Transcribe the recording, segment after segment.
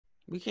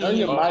We can't Turn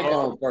hear your you. mic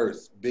on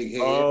first, big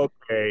head.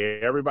 Okay,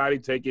 everybody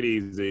take it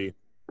easy.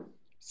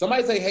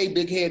 Somebody say, hey,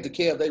 big head to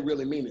Kev. They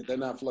really mean it. They're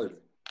not flirting.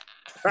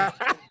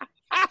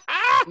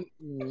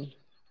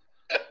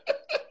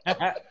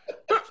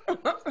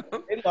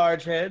 Hey,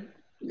 large head.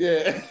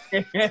 Yeah.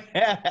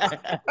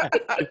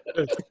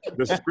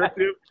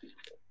 Descriptive.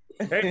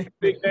 Hey,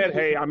 big head.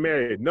 Hey, I'm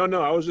married. No,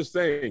 I was just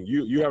saying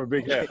you have a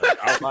big head.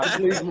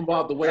 I'm leaving them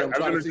out the way. I'm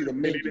trying to see the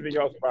menu.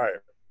 Anything else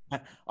fire?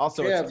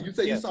 Also, Yeah, you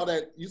said you saw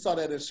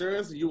that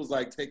insurance and you was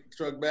like, take the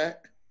truck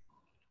back.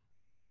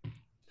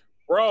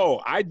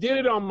 Bro, I did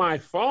it on my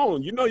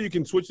phone. You know you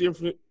can switch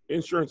the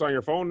insurance on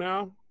your phone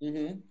now?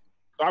 Mm-hmm.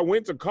 So I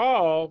went to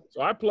call,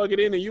 so I plug it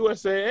in to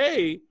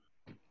USAA,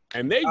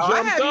 and they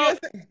jumped up.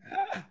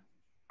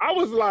 I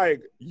was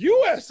like,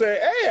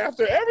 USAA,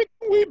 after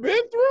everything we've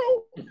been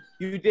through?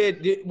 You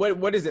did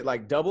what is it,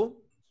 like double?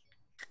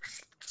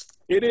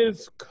 It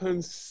is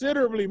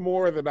considerably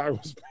more than I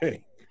was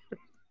paying.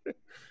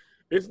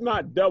 It's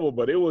not double,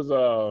 but it was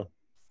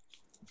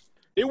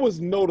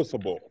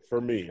noticeable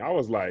for me. I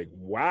was like,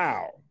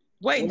 wow.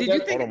 Wait, did you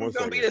think it was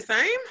going to be the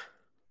same?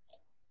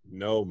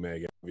 No,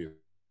 Megan.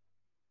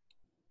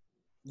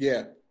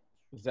 Yeah.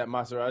 Is that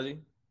Maserati?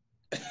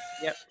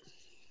 Yep.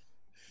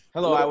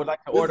 Hello, I would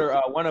like to order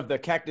one of the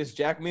Cactus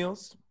Jack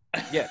meals.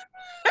 Yes.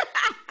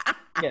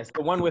 Yes,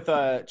 the one with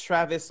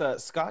Travis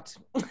Scott.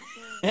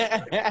 Is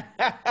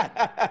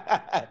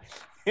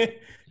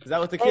that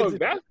what the kids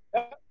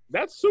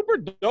That's super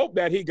dope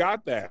that he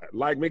got that.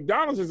 Like,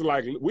 McDonald's is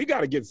like, we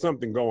got to get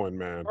something going,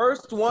 man.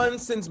 First one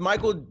since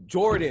Michael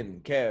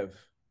Jordan, Kev.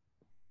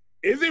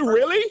 Is it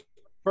really?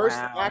 First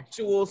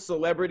actual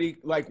celebrity,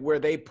 like, where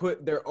they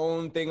put their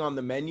own thing on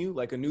the menu,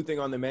 like a new thing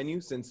on the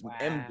menu since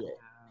MJ.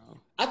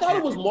 I thought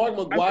it was Mark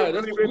McGuire.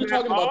 We were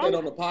talking about that on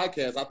on the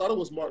podcast. I thought it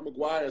was Mark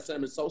McGuire and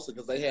Sammy Sosa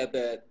because they had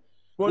that.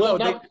 Well,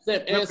 no, not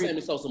Sammy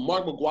Sosa.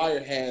 Mark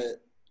McGuire had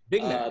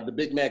the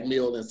Big Mac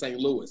meal in St.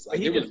 Louis. Like,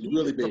 it was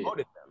really big.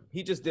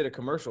 He just did a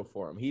commercial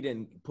for him. He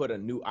didn't put a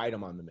new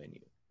item on the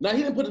menu. No,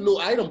 he didn't put a new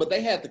item, but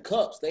they had the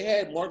cups. They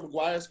had Mark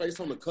McGuire's face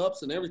on the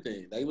cups and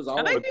everything. They was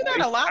all. They do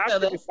that a lot.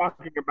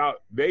 Talking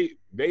about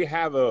they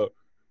have a.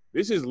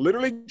 This is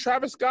literally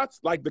Travis Scott's.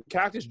 Like, the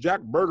Cactus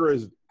Jack burger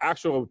is a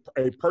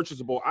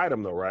purchasable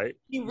item, though, right?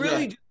 He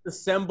really just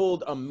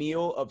assembled a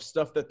meal of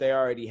stuff that they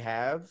already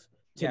have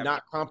to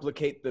not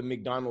complicate the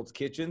McDonald's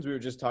kitchens. We were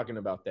just talking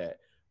about that.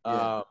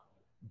 Yeah.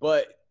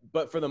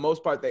 But for the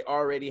most part, they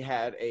already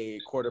had a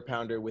quarter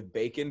pounder with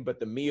bacon, but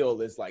the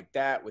meal is like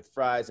that with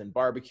fries and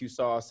barbecue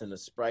sauce and a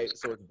Sprite.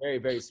 So it's very,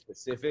 very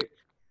specific,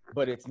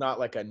 but it's not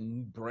like a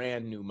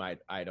brand new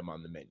item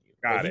on the menu.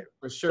 Got it.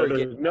 For sure. So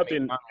there's nothing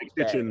in the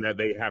kitchen that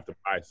they have to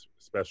buy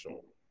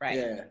special. Right.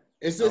 Yeah.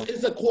 It's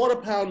a quarter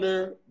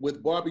pounder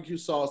with barbecue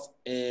sauce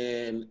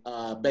and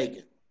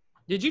bacon.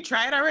 Did you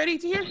try it already,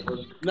 Tier?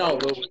 No,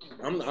 but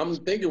I'm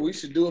thinking we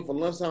should do it for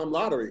lunchtime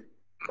lottery.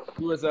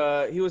 He was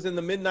in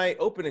the midnight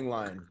opening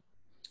line.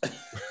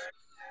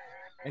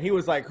 And he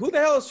was like, who the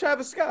hell is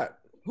Travis Scott?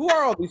 Who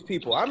are all these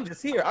people? I'm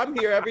just here. I'm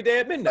here every day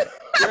at midnight.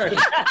 What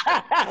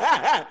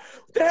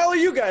the hell are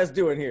you guys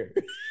doing here?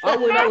 I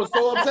was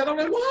so upset. I'm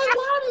like,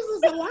 why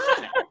is this a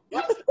lie?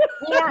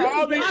 Who are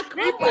all these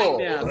people?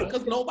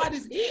 Because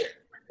nobody's here.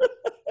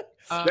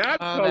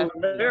 That's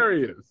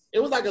hilarious. It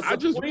was like a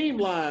Supreme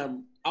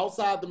line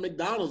outside the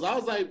McDonald's. I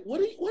was like, what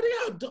are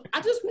y'all doing?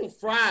 I just want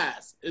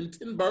fries and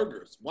 10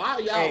 burgers. Why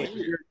are y'all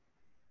here?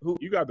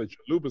 You got the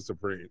Chalupa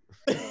Supreme.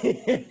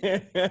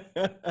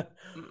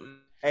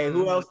 Hey,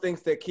 who else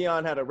thinks that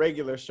Keon had a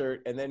regular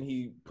shirt and then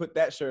he put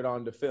that shirt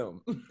on to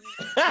film?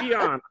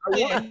 Keon,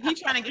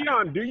 he's trying to get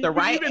Keon, do you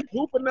even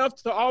hoop enough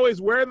to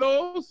always wear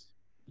those?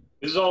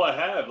 This is all I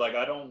have. Like,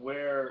 I don't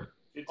wear.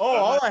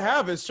 All I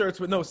have is shirts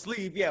with no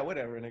sleeve. Yeah,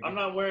 whatever. Nigga. I'm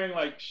not wearing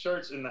like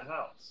shirts in the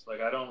house. Like,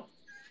 I don't.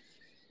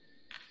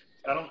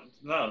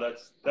 No,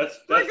 that's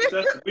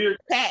weird.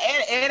 Pat,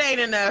 it ain't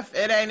enough.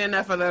 It ain't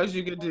enough of those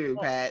you could do,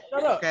 Pat.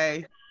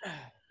 Okay.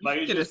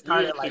 Like, you could have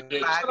started like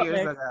 5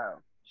 years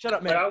ago. Shut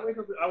up, man. I wake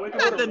up you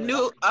got the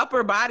new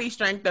upper body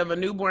strength of a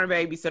newborn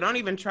baby, so don't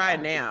even try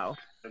it now.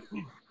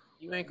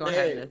 You ain't gonna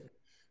have this.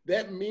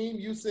 That meme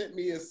you sent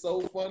me is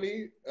so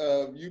funny.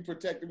 You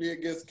protected me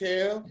against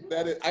Cam.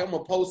 I'm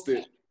gonna post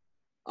it.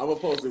 I'm gonna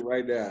post it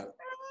right now.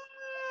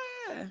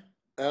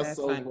 That's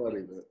so funny,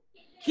 man.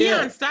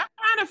 Keon, stop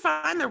trying to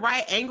find the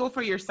right angle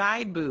for your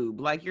side boob.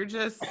 Like, you're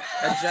just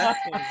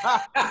adjusting.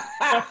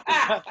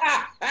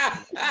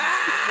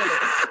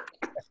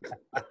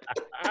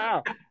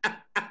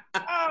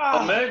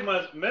 Oh, Meg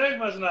must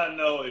not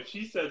know if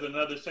she says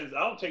another sentence,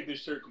 I'll take this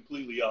shirt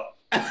completely off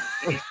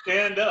and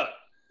stand up.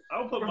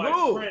 I'll put my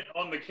print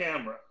on the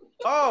camera.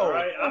 Oh, all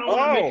right? I don't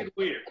want to make it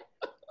weird.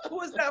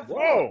 Who is that for?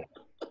 Whoa.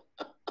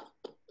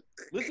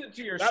 Listen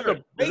to your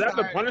shirt. Is that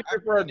the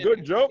punishment for a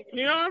good joke,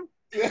 Keon?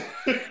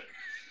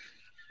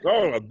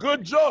 Oh, a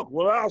good joke.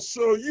 Well, I'll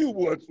show you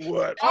what's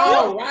what.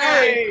 Oh,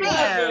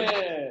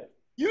 right.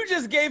 You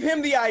just gave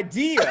him the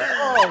idea.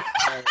 Oh.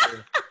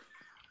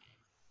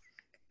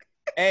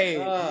 Hey.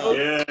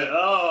 Yeah.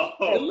 Oh.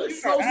 It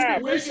looks so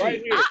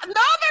squishy. No,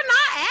 they're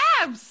not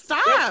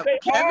Stop,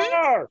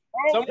 Kevin.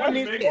 Someone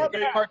needs to get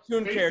a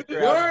cartoon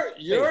character.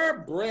 Your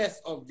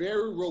breasts are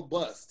very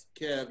robust,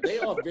 Kev. They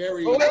are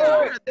very.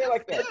 They're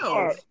like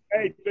that.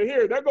 Hey,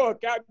 here, there go a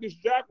Cactus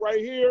Jack right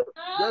here.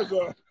 There's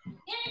a.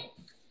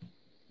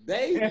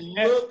 They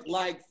look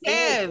like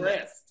full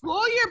breasts.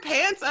 Pull your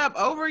pants up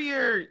over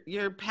your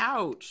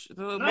pouch.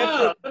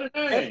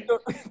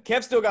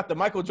 Kev still got the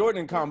Michael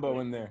Jordan combo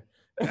in there.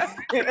 I'll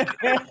be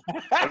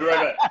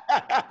right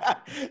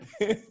back.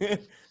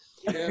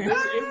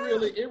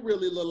 It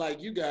really look like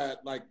you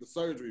got like the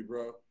surgery,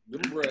 bro. The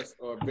breasts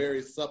are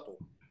very supple.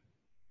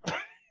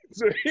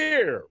 So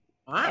here,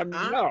 I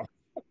know.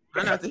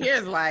 So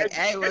here's like,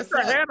 hey, get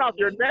your hand off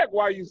your neck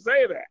while you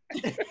say that.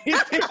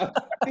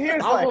 I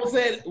was gonna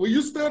say when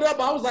you stood up,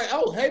 I was like,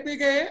 oh, hey,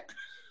 big head.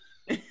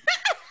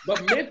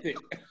 But meant it.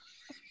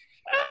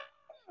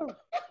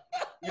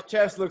 Your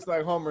chest looks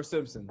like Homer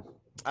Simpson.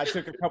 I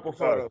took a couple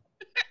photos.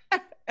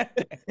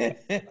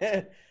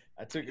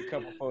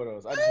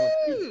 I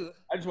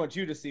just want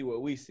you to see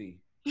what we see.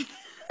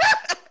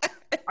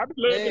 I've been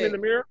looking in the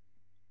mirror.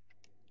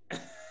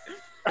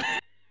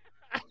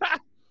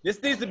 This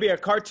needs to be a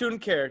cartoon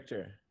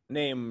character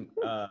named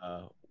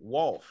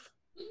Wolf.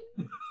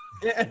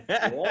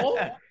 Wolf?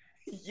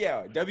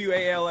 Yeah,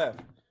 WALF.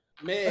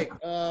 Meg,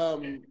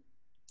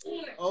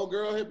 old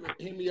girl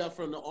hit me up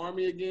from the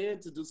Army again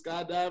to do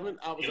skydiving.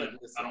 I was like,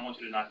 listen, I don't want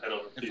you to knock that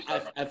over.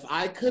 If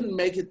I couldn't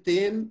make it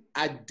then,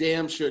 I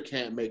damn sure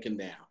can't make it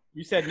now.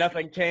 You said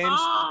nothing changed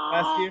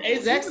last year?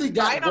 It's actually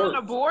got right on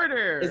the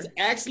border. It's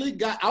actually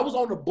got. I was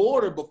on the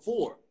border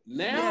before.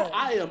 Now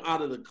I am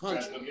out of the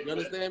country. You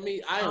understand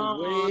me? I am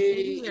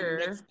way in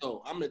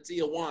Mexico. I'm in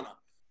Tijuana.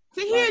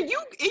 See here,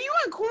 you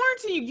in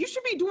quarantine. You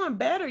should be doing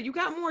better. You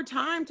got more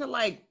time to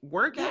like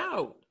work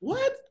out.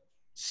 What?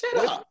 Shut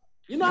up.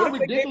 You know how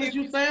ridiculous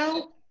you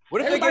sound?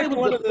 What if everybody they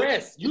was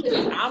depressed? You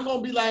think I'm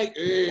gonna be like,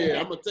 hey,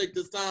 I'm gonna take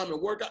this time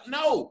and work out?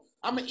 No,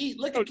 I'm gonna eat.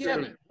 Look at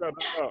Kevin.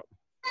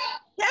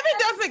 Kevin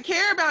doesn't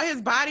care about his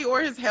body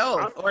or his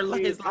health or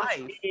his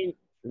life.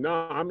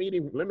 I'm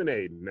eating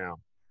lemonade now.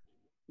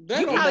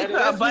 You probably put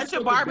a bunch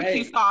of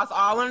barbecue sauce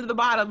all under the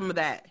bottom of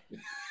that.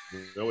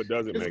 No, it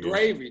doesn't. It's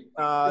gravy.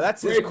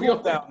 That's his cool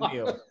down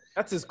meal.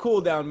 That's his cool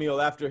down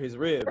meal after his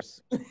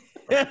ribs.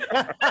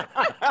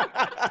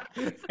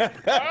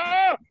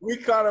 We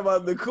caught him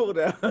on the cool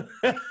down.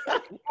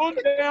 Cool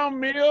down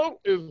meal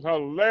is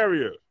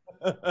hilarious.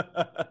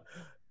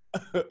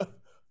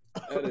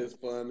 That is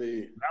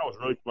funny. That was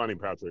really funny,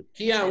 Patrick.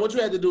 Keon, what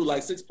you had to do?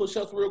 Like 6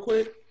 push-ups real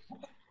quick?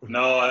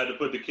 No, I had to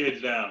put the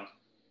kids down.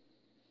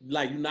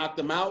 Like you knocked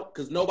them out?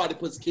 Because nobody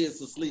puts kids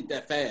to sleep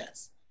that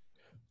fast.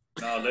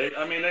 No, they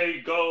go,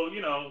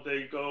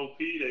 they go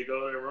pee, they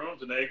go to their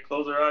rooms, and they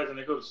close their eyes and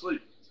they go to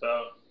sleep.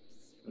 So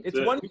it's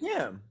 1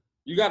 p.m.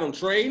 You got them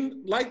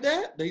trained like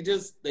that? They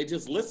just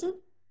listen?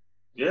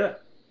 Yeah.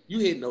 You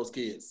hitting those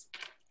kids.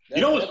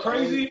 You know what's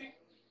crazy?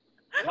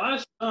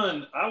 My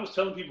son, I was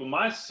telling people,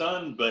 my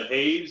son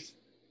behaves.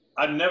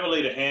 I've never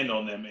laid a hand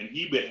on them, and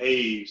he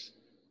behaves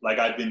like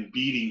I've been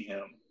beating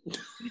him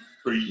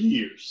for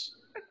years.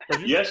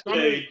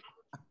 Yesterday,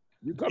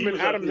 you come in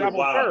Adam's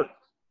apple first.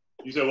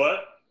 You said what?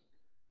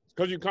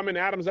 Because you come in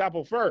Adam's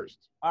apple first.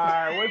 All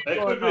right, what's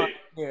going on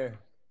here?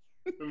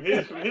 From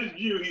his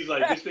view, he's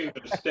like, this thing's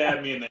gonna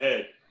stab me in the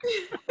head.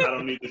 I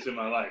don't need this in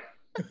my life.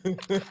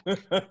 The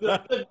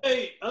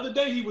other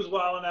day he was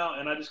wilding out,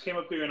 and I just came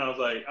up here and I was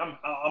like, I'm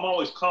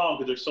always calm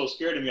because they're so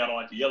scared of me. I don't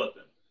like to yell at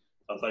them.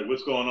 I was like,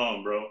 what's going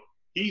on, bro?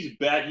 He's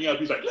backing up.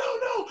 He's like,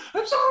 no,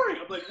 I'm sorry.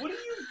 I'm like, what are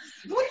you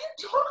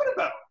talking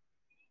about?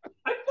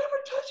 I've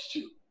never touched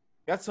you.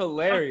 That's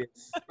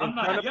hilarious. I'm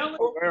not yelling.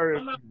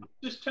 I'm not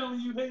just telling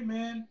you, hey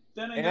man,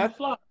 that ain't gonna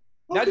fly.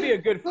 Okay.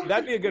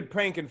 That'd be a good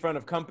prank in front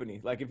of company.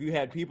 Like if you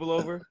had people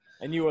over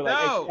and you were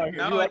like,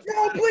 no,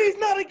 please,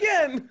 not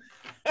again.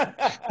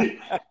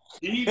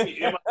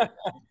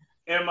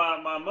 And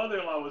my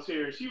mother-in-law was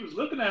here. She was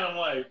looking at him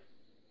like,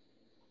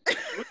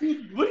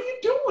 what are you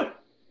doing?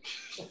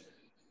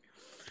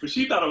 But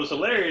she thought it was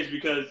hilarious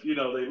because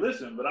they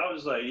listen. But I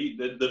was like,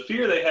 the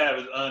fear they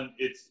have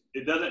is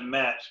it doesn't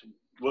match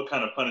what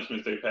kind of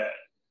punishments they've had.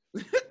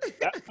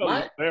 That's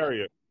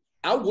hilarious.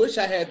 I wish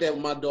I had that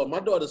with my daughter. My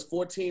daughter's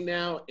 14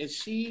 now, and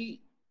she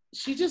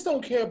just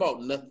don't care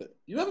about nothing.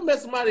 You ever met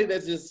somebody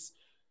that's just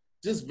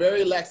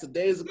very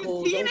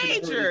lackadaisical?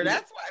 Teenager.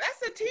 That's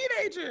a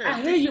teenager. I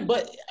hear you,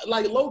 but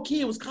like low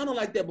key, it was kind of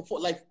like that before.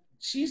 Like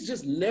she's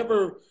just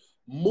never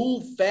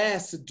moved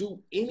fast to do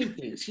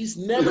anything. She's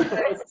never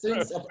had a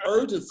sense of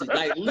urgency.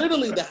 Like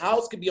literally, the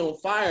house could be on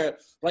fire.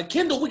 Like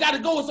Kendall, we got to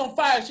go. It's on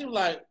fire. She was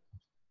like,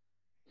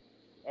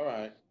 all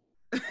right.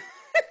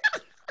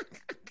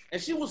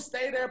 And she will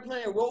stay there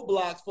playing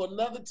Roblox for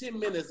another 10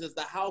 minutes as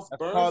the house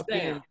burns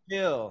down.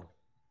 Chill.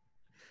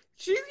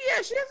 She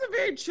has a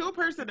very chill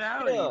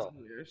personality. Chill.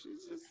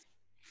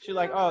 She's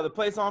like, oh, the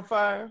place on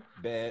fire?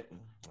 Bet.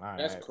 All right.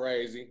 That's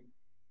crazy.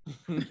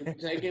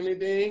 Take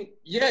anything?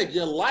 Yeah,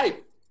 your life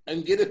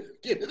and get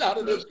it out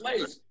of this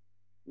place.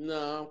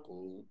 No, I'm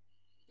cool.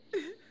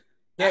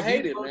 I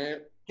hate it,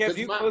 man. Have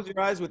you close your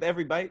eyes with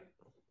every bite?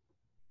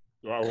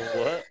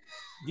 What?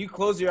 Do you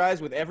close your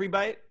eyes with every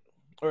bite?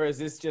 Or is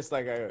this just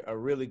like a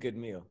really good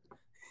meal?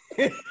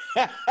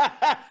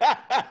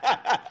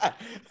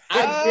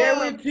 I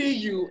guarantee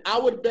you, I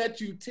would bet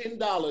you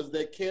 $10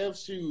 that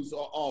Kev's shoes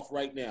are off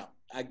right now.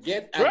 I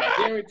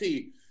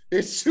guarantee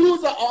his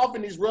shoes are off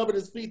and he's rubbing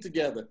his feet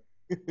together.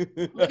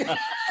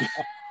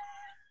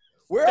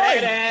 Where are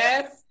you?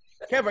 Ass.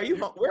 Kev, are you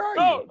home? Where are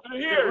Oh, you?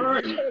 here.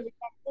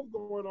 What's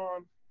going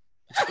on?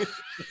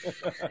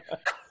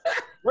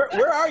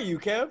 Where are you,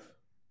 Kev?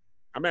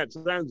 I'm at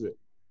Transit.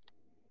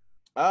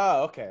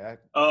 Oh, okay.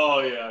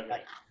 Oh yeah.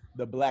 Okay.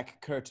 The black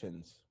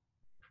curtains.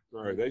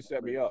 All right, they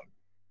set me up.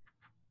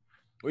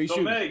 Where you So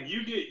shooting? Meg,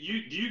 you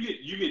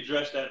get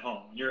dressed at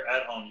home. You're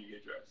at home. You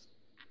get dressed.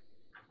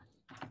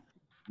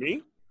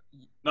 Me?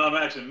 No, I'm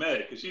asking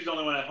Meg because she's the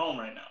only one at home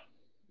right now.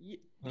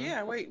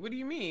 Yeah, wait, what do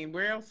you mean?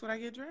 Where else would I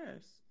get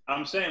dressed?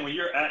 I'm saying when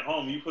you're at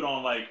home, you put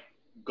on like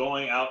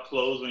going out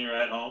clothes when you're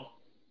at home.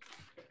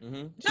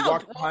 Mm-hmm. No,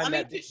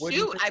 to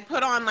shoot, I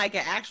put on like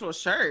an actual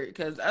shirt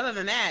because other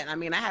than that, I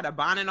mean, I had a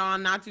bonnet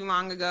on not too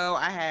long ago.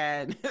 I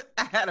had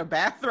a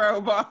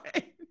bathrobe on.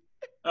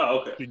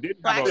 Oh, okay. She didn't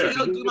I have actually she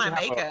don't do didn't my have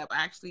makeup.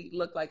 I actually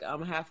look like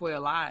I'm halfway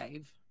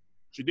alive.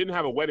 She didn't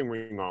have a wedding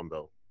ring on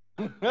though.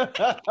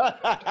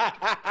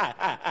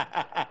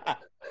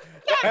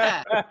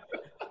 Yeah.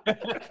 How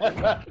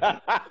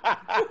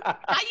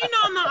you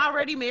know I'm not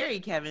already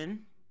married,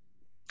 Kevin?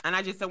 And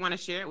I just don't want to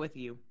share it with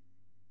you.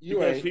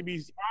 Because she be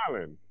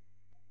smiling.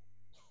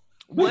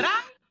 Would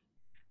I?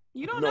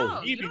 You don't No,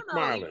 know. he You be don't know.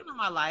 smiling. You don't know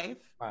my life.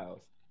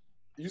 Miles.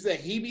 You said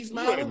he be You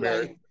smiling? ain't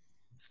married. Like,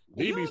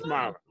 He You be don't know.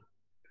 smiling.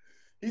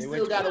 he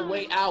still got to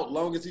wait out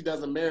long as he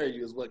doesn't marry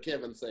you, is what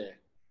Kevin said.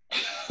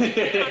 You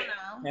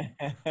don't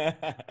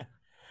know.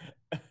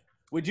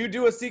 Would you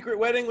do a secret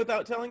wedding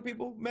without telling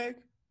people, Meg?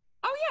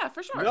 Oh yeah,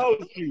 for sure. No,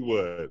 she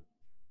would.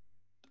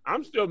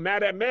 I'm still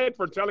mad at Maid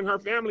for telling her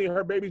family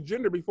her baby's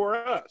gender before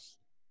us.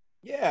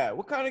 Yeah.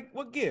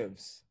 What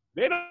gives?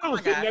 They don't Oh my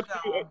sit gosh, next to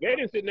you. y'all. They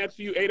didn't sit next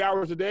to you 8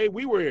 hours a day.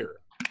 We were here.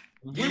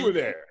 We were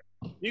there.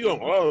 You go,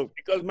 oh,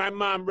 because my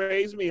mom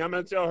raised me, I'm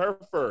gonna tell her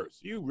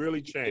first. You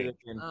really changed.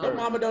 Your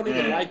mama don't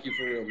even like you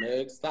for real,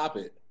 Meg. Stop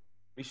it.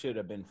 We should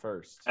have been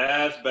first.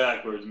 Ass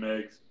backwards,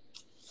 Megs.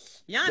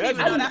 Y'all didn't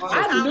even know that whole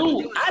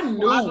time I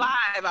knew.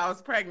 live. I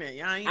was pregnant.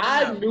 Y'all ain't even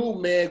I know. knew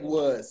Meg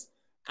was.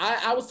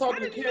 I was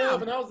talking to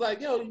Kev and I was like,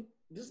 yo,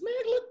 does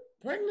Meg look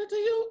pregnant to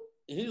you?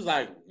 And he was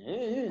like,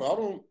 I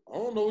don't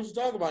know what you're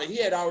talking about. He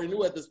had already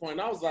knew at this point.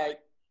 And I was like,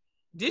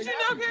 Did you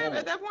know, Kev,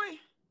 at that point?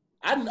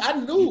 I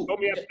knew. You told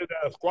me after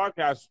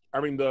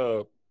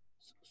the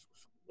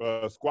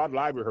the SquADD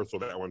live rehearsal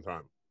that one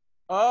time.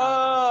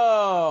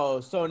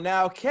 Oh, so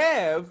now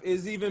Kev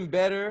is even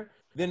better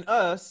than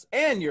us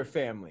and your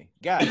family.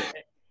 Got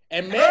it.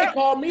 And Meg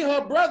called me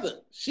her brother.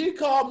 She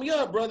called me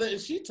her brother, and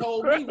she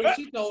told me when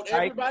she told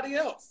everybody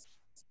else.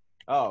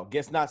 Oh,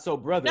 guess not so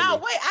brotherly. No,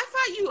 wait. I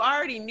thought you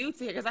already knew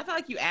to because I feel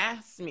like you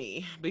asked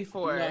me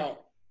before. No.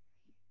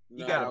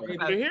 You got it.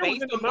 The here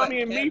was in the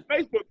Mommy and Me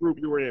Facebook group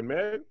you were in,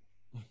 man.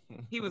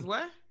 He was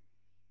what?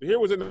 The here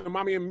was in the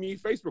Mommy and Me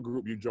Facebook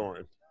group you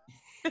joined.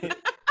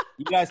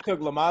 You guys took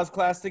Lamar's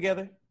class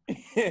together? You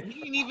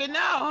didn't even know,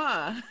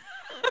 huh?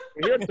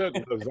 Here took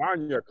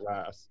lasagna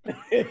class.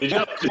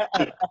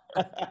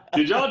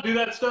 Did y'all do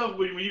that stuff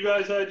when you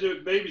guys had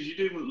your babies? You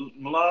did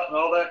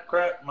all that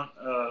crap? No,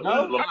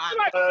 I feel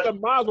like the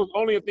Maz was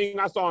only a thing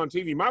I saw on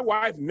TV. My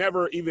wife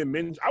never even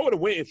mentioned. I would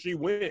have went if she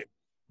went,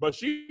 but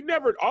she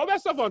never. All that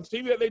stuff on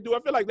TV that they do,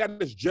 I feel like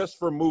that is just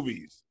for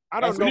movies.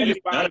 I don't know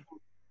anybody.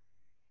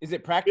 Is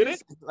it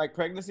practice? Like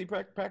pregnancy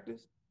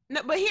practice?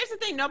 No, but here's the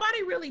thing.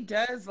 Nobody really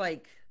does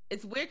like.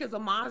 It's weird because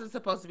Lamaze is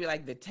supposed to be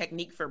like the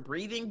technique for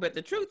breathing, but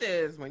the truth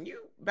is when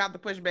you about to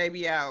push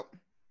baby out,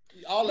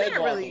 all that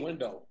go out the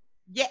window.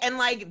 Yeah, and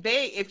like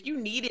if you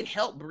needed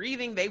help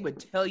breathing, they would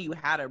tell you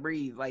how to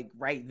breathe like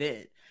right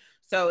then.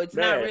 So it's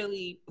not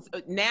really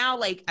now.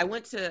 Like I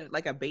went to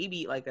like a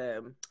baby, like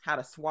how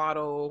to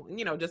swaddle,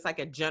 just like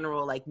a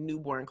general like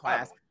newborn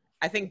class.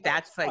 I think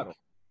that's like.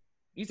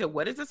 You said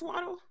what is a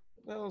swaddle?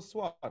 Well,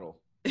 swaddle.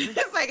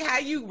 It's like how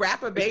you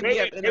wrap a baby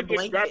up in a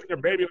blanket. Wrapping your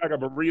baby like a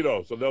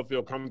burrito so they'll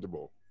feel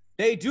comfortable.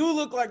 They do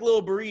look like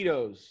little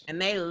burritos.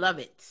 And they love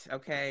it,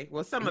 okay?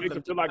 Well, some of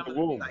them feel like the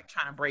womb. Like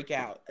trying to break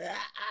out.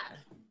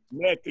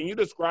 Nick, can you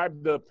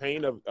describe the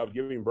pain of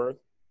giving birth?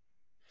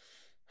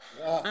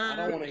 I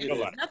don't want to hear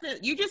that. Nothing.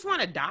 You just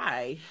want to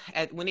die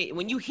when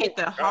you hit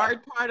the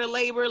hard part of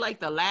labor, like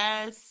the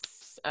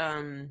last,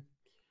 I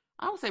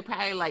would say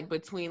probably like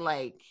between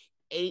like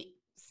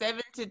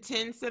 7 to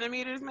 10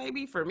 centimeters,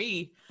 maybe. For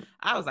me,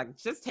 I was like,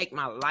 just take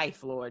my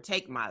life, Lord.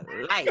 Take my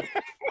life.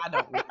 I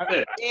don't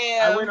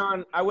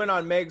know. I went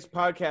on Meg's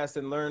podcast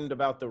and learned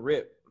about the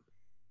rip.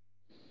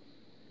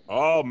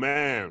 Oh,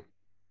 man.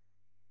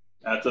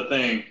 That's a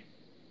thing.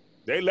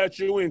 They let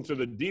you into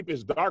the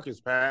deepest,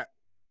 darkest, Pat.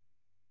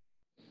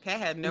 I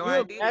had no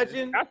idea.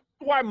 Imagine? That's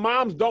why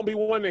moms don't be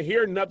wanting to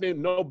hear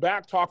nothing, no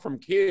back talk from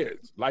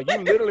kids. Like, you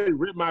literally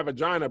ripped my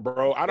vagina,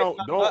 bro.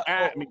 Don't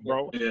at me,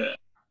 bro. Yeah.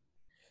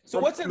 So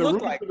what's it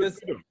look like?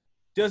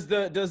 Does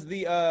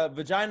the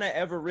vagina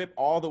ever rip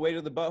all the way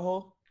to the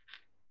butthole?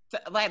 So,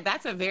 like,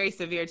 that's a very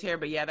severe tear,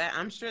 but yeah,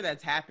 I'm sure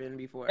that's happened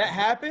before. That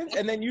happens,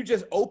 and then you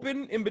just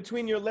open in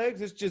between your legs.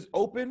 It's just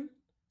open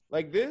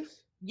like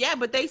this. Yeah,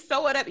 but they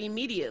sew it up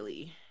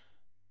immediately.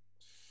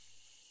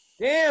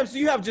 Damn, so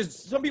you have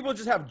some people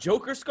just have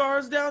Joker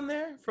scars down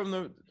there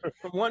from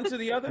one to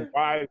the other?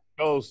 Why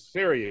so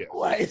serious?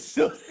 Why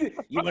so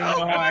you want to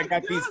know how I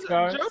got these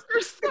scars?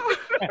 Joker scars.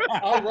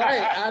 All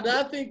right, and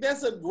I think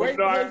that's a great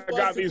place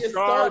for us to get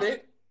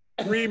started.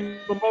 3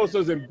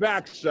 mimosas and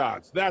back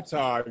shots. That's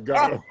how I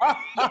got them.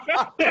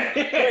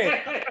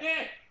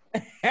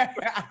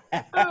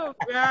 Oh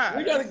God.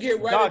 We're gonna get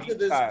right into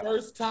this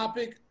first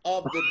topic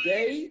of the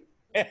day.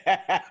 Right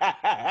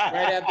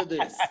after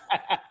this.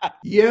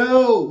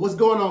 Yo, what's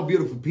going on,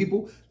 beautiful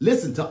people?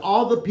 Listen, to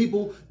all the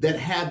people that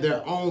have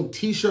their own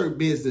t-shirt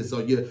business,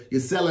 or you're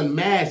selling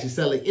masks, you're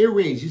selling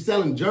earrings, you're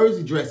selling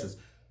jersey dresses.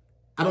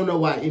 I don't know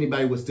why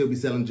anybody would still be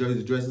selling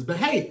jersey dresses, but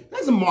hey,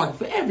 there's a market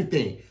for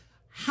everything.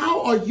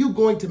 How are you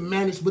going to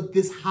manage with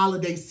this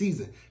holiday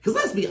season? Because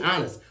let's be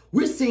honest,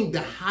 we're seeing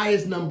the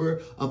highest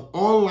number of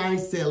online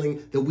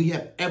selling that we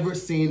have ever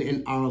seen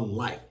in our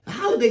life. The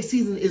holiday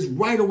season is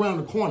right around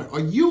the corner.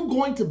 Are you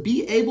going to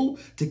be able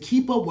to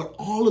keep up with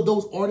all of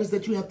those orders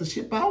that you have to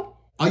ship out?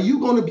 Are you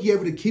going to be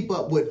able to keep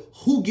up with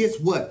who gets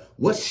what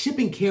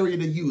shipping carrier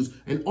to use,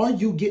 and are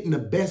you getting the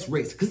best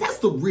rates? Because that's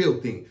the real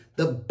thing,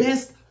 the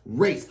best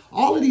rates.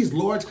 All of these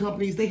large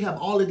companies, they have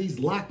all of these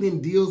locked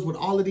in deals with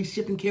all of these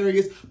shipping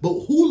carriers,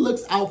 but who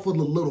looks out for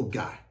the little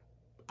guy?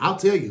 I'll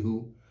tell you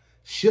who.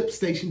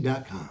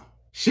 ShipStation.com.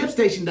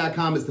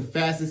 ShipStation.com is the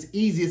fastest,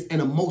 easiest,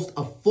 and the most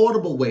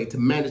affordable way to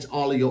manage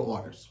all of your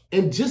orders.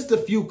 In just a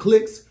few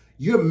clicks,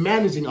 you're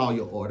managing all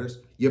your orders,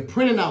 you're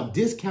printing out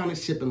discounted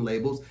shipping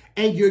labels,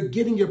 and you're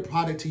getting your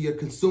product to your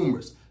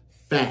consumers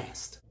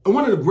fast. And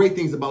one of the great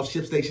things about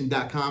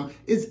ShipStation.com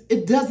is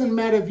it doesn't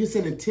matter if you're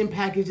sending 10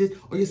 packages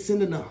or you're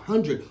sending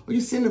 100 or you're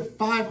sending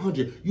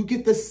 500. You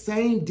get the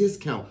same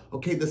discount,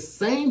 okay? The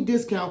same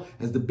discount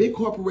as the big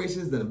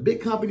corporations and the big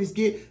companies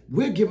get,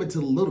 we're giving to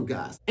the little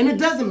guys. And it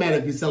doesn't matter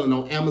if you're selling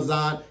on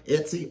Amazon,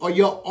 Etsy, or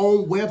your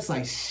own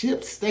website.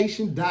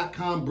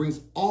 ShipStation.com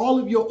brings all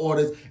of your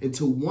orders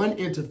into one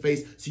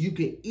interface so you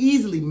can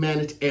easily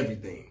manage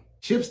everything.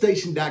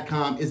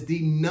 ShipStation.com is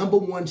the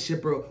 #1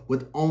 shipper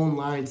with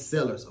online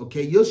sellers,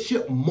 okay? You'll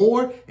ship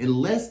more in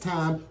less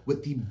time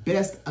with the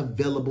best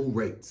available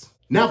rates.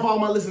 Now, for all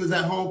my listeners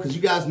at home, because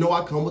you guys know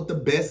I come with the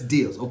best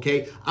deals,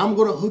 okay? I'm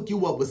going to hook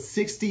you up with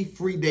 60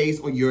 free days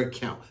on your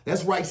account.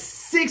 That's right,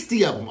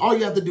 60 of them. All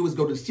you have to do is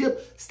go to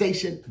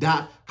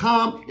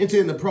ShipStation.com, enter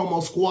in the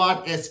promo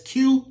SQUADD,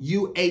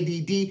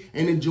 SQUADD,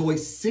 and enjoy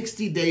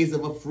 60 days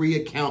of a free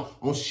account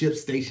on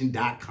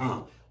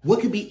ShipStation.com. What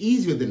could be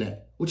easier than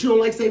that? What, you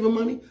don't like saving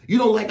money? You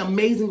don't like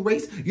amazing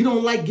rates? You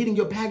don't like getting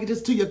your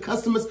packages to your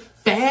customers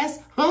fast?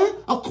 Huh?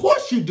 Of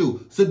course you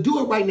do. So do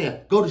it right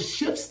now. Go to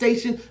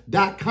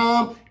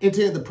ShipStation.com,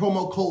 enter in the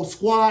promo code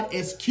SQUADD,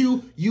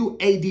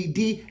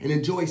 SQUADD, and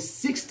enjoy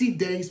 60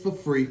 days for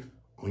free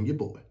on your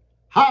boy.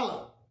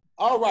 Holla!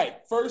 All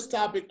right, first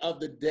topic of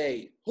the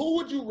day. Who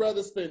would you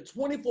rather spend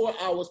 24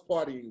 hours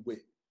partying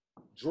with?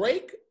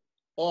 Drake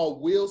or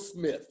Will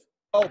Smith?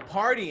 Oh,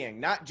 partying,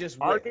 not just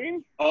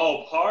Partying?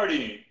 Oh,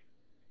 partying.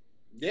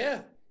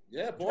 Yeah,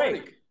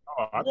 partying. Drake.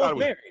 Oh, I thought it was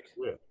married.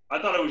 Will. I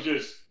thought it was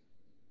just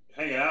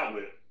hanging out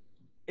with.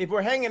 If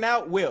we're hanging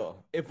out,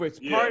 Will. If it's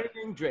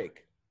partying,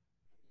 Drake.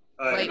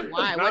 Wait,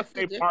 why? Not What's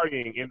say the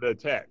partying in the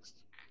text.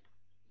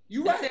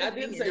 You're right. I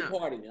didn't say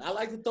partying. I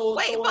like to throw.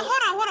 Wait, but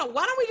hold on.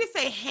 Why don't we just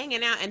say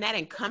hanging out, and that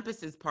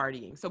encompasses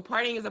partying? So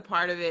partying is a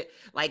part of it.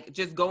 Like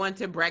just going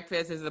to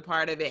breakfast is a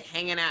part of it.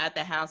 Hanging out at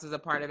the house is a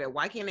part of it.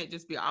 Why can't it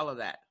just be all of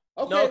that?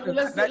 Okay, no, well,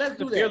 let's do that.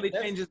 Severely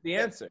changes the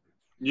answer.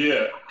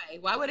 Yeah. Okay,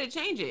 why would it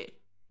change it?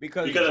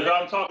 Because if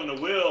I'm talking to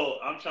Will,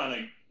 I'm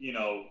trying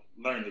to,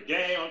 learn the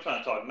game. I'm trying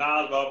to talk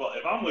knowledge, blah, blah.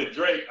 If I'm with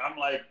Drake, I'm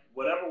like,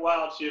 whatever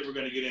wild shit we're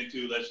going to get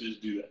into, let's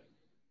just do that.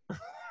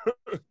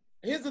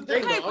 Here's the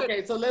thing, though.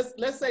 Okay, so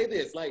let's say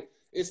this. Like,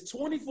 it's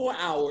 24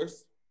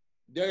 hours.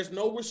 There's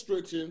no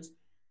restrictions.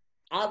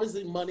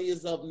 Obviously, money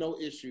is of no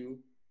issue.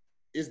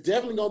 It's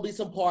definitely going to be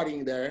some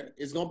partying there.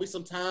 It's going to be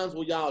some times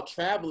where y'all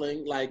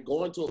traveling, like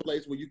going to a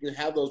place where you can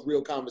have those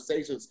real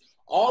conversations.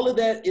 All of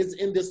that is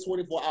in this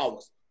 24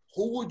 hours.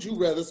 Who would you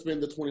rather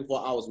spend the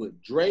 24 hours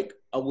with, Drake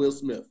or Will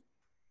Smith?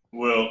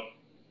 Will.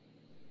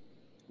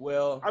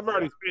 I've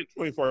already spent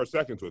 24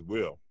 seconds with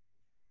Will.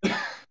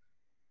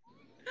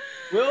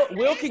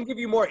 Will can give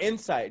you more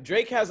insight.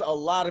 Drake has a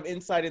lot of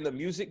insight in the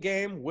music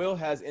game. Will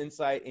has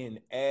insight in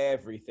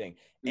everything.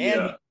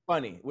 And he's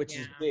funny, which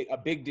is a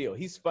big deal.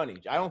 He's funny.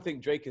 I don't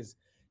think Drake is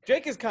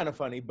kind of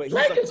funny, but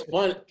Drake is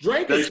funny.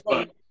 Drake is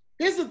funny.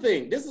 Here's the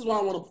thing. This is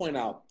what I want to point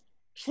out.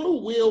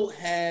 True Will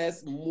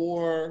has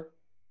more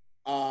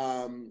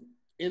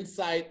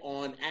insight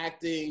on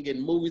acting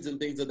and movies and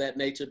things of that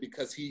nature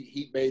because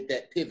he made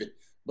that pivot.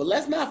 But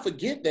let's not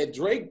forget that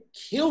Drake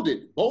killed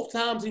it. Both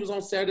times he was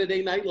on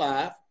Saturday Night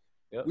Live.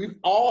 Yep. We've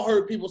all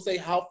heard people say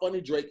how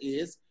funny Drake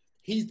is.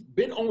 He's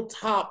been on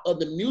top of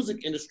the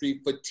music industry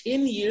for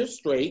 10 years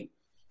straight.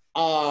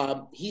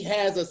 He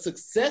has a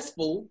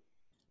successful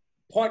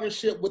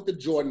partnership with the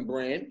Jordan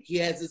brand. He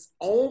has his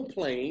own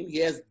plane. He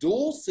has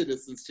dual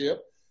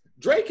citizenship.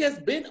 Drake has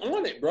been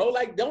on it, bro.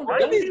 Like, don't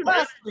these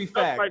last three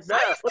facts. Like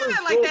Why you saying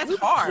it like that's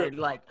hard?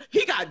 Like,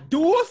 he got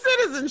dual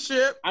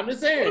citizenship. I'm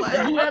just saying,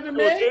 Like, you haven't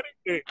met?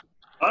 You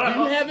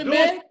haven't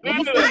met? I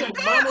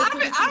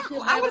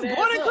was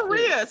born in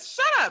Korea.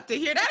 Shut up to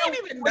hear that ain't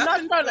even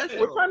nothing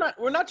special.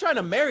 We're not trying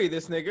to marry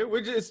this nigga.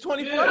 We're just, it's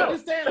 24 I'm hours.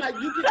 just saying, like,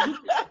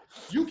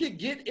 you can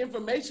get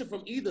information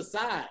from either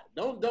side.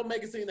 Don't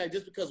make it seem like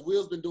just because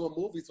Will's been doing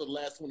movies for the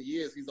last 20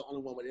 years, he's the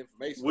only one with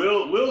information.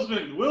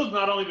 Will's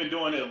not only been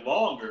doing it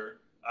longer.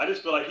 I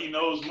just feel like he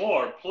knows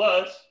more.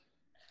 Plus,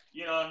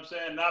 you know what I'm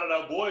saying? Now that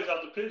our boy's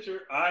out the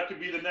picture, I could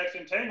be the next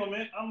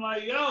entanglement. I'm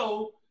like,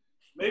 yo,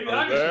 maybe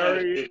I can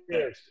smash it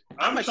next.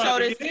 I'm gonna show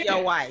this to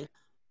your wife.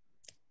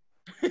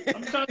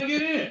 I'm trying to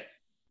get in.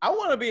 I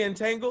want to be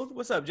entangled.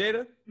 What's up,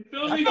 Jada? You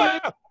feel me?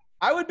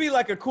 I would be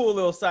like a cool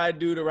little side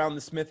dude around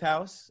the Smith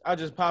house. I'll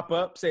just pop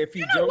up, say a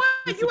few You know jokes.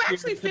 what? You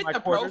actually fit the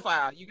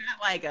profile. You got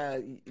like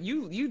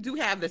you do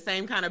have the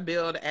same kind of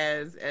build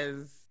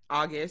as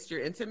August.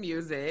 You're into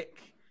music.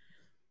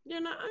 You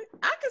know,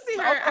 I can see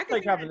her. I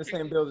like having the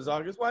same build as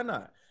August. Why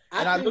not?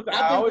 I think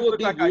it would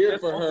be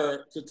weird for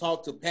her to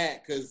talk to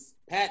Pat because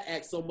Pat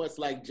acts so much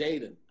like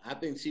Jaden. I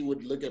think she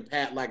would look at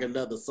Pat like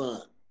another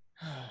son.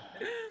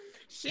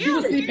 You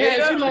would see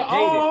Pat, she's like,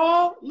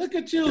 oh, look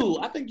at you.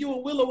 I think you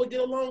and Willow would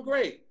get along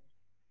great.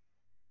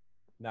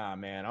 Nah,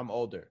 man, I'm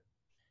older.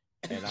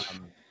 And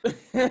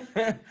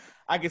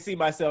I can see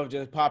myself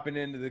just popping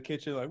into the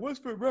kitchen like, what's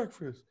for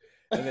breakfast?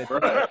 And then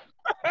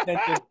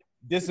just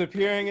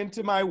disappearing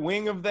into my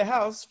wing of the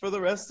house for the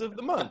rest of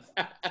the month.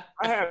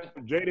 I have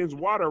Jaden's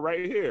water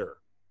right here.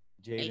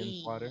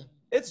 Jaden's water?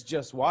 It's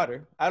just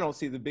water. I don't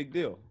see the big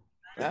deal.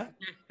 Huh?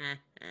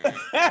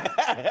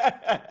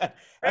 That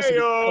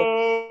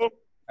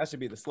should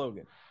be the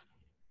slogan.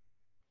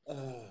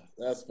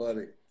 That's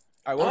funny.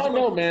 Right, I don't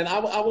know, man.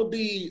 I would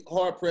be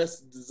hard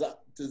pressed to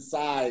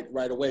decide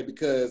right away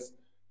because.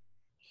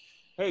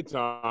 Hey,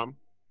 Tom,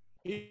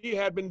 he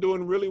had been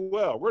doing really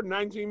well. We're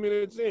 19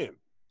 minutes in.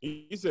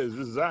 He says,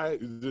 "Zai."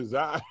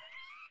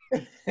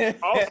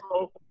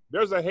 Also,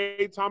 there's a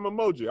 "Hey Tom"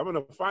 emoji. I'm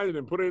gonna find it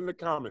and put it in the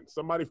comments.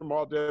 Somebody from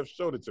All Dev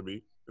showed it to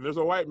me, and there's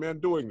a white man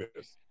doing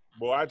this.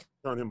 Boy, I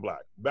turned him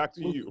black. Back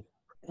to you.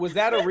 Was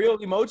that a real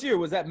emoji or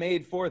was that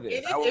made for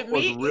this? It's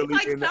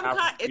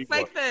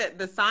like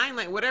the sign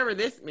language, whatever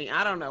this means.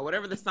 I don't know.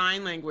 Whatever the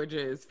sign language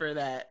is for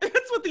that.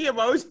 That's what the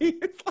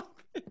emoji is like.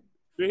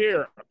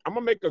 Here, I'm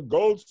gonna make a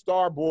gold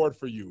star board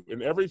for you,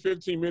 and every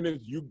 15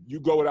 minutes you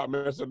go without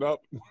messing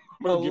up.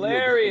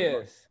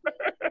 Hilarious.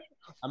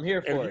 I'm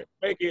here for it.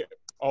 Make it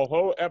a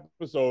whole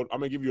episode. I'm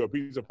gonna give you a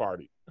pizza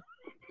party.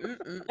 They used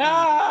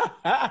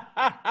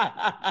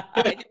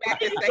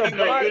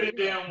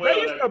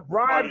to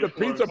bribe the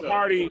pizza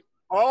party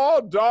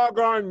all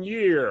doggone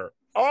year.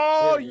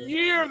 All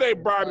year they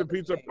bribe the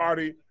pizza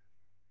party.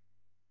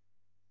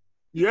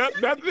 Yep,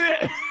 that's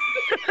it.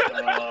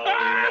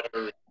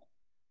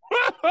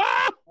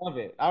 Love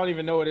it. I don't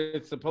even know what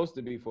it's supposed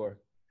to be for.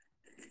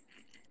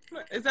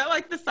 Is that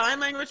like the sign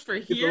language for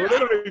here?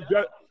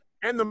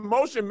 And the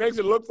motion makes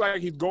it look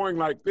like he's going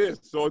like this,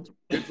 so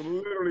it's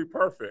literally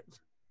perfect.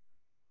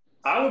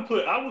 I would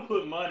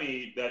put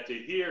money that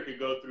Tahir could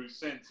go through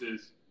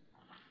sentences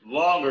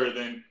longer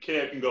than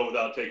Kev can go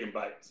without taking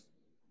bites.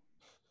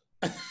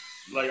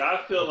 Like I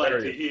feel like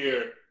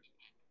Tahir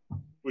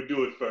would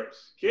do it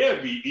first.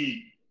 Kev be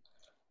eating.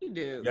 He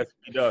do. Yes,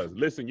 he does.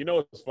 Listen, you know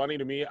what's funny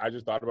to me? I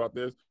just thought about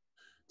this.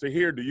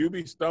 Tahir, do you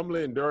be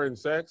stumbling during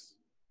sex?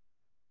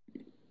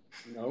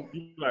 No.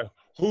 You like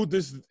who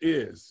this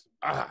is?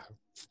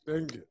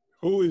 Thank you.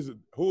 Who is?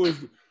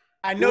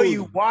 I know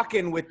you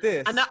walking with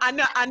this. I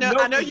know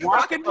you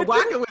walking with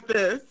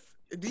this.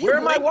 Where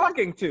am I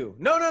walking to?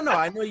 No.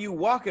 I know you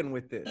walking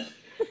with this.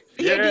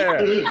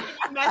 Yeah.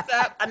 Mess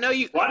up. I know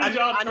you.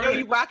 I know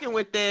you rocking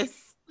with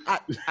this.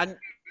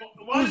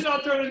 Why did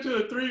y'all turn into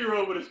a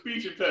 3-year-old with a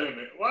speech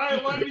impediment? Why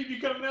did he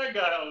become that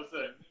guy all of a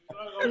sudden?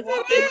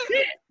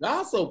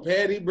 Y'all so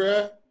petty,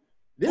 bruh.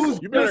 Whose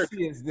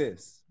pussy is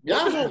this?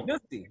 Y'all gonna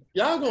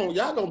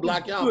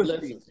block y'all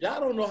blessings. Y'all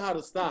don't know how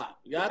to stop.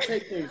 Y'all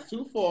take things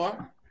too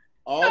far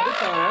all the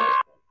time.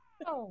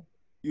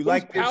 You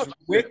like this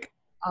wick?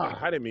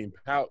 I didn't mean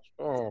pouch.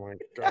 Oh my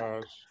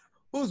gosh.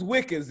 Whose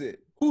wick is it?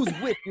 Whose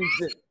wick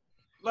is it?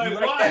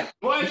 Like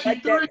why is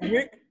she 3?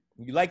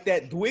 You like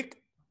that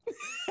dwick? You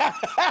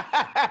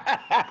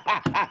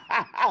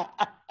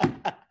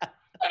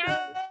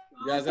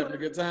guys having a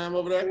good time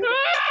over there?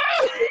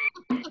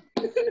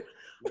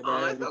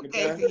 It's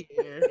okay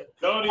here.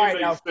 Don't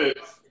even make sense.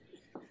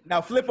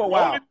 Now flip a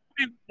wow.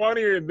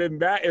 Funnier than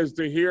that is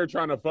to hear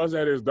trying to fuss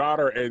at his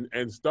daughter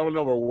and stumbling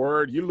over a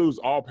word. You lose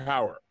all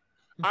power.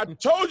 I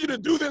told you to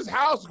do this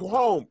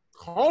homework.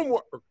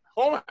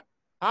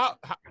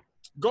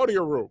 Go to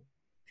your room.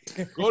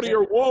 Go to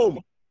your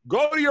womb.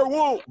 Go to your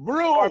womb,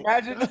 bro.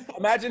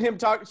 Imagine him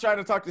trying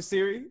to talk to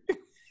Siri.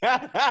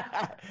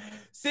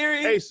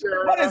 Siri, Hey,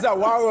 Sarah. what is a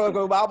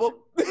Warwago Bobble?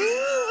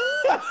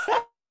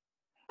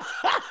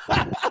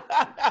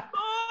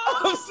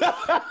 I'm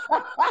sorry.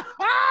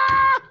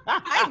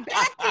 Fight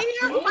back to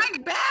him.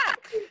 Fight back.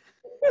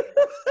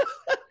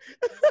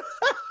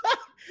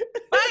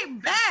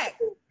 Fight back.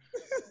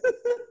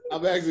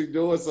 I'm actually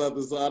doing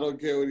something, so I don't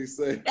care what he's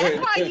saying. That's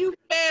why you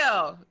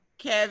fail,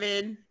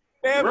 Kevin.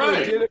 Never Right.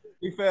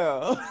 legitimately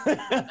fell.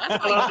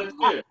 That's why you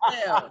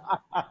fail.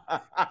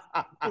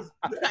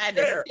 You had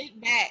to sit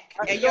back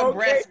and your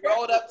breast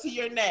rolled up to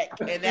your neck,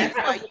 and that's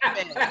why you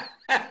fell.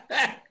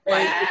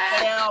 Why you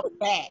fell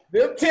back.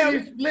 Them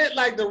titties split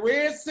like the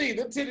Red Sea.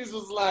 Them titties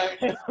was like.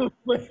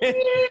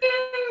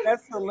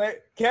 That's hilarious.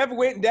 Kev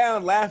went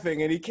down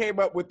laughing, and he came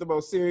up with the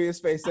most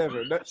serious face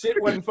ever. That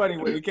shit wasn't funny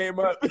when he came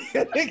up.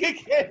 He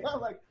came up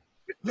like.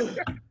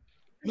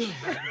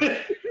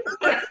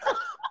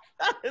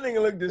 That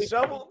nigga looked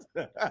disheveled.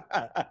 You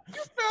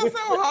fell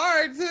so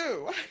hard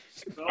too.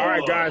 All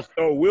right, guys.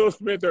 So Will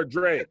Smith or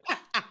Drake?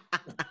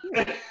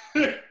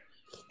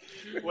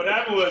 What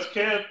happened was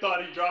Kev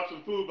thought he dropped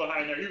some food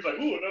behind there. He was like,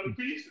 "Ooh, another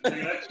piece."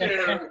 And that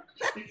chair.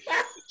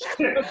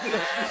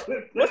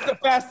 What's the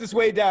fastest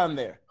way down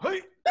there?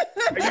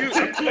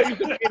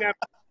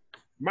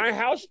 My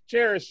house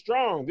chair is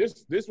strong.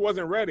 This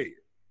wasn't ready.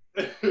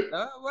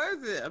 What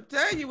is it? I'm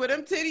telling you, when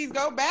them titties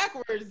go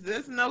backwards,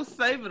 there's no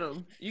saving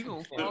them. You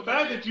gonna The fall fact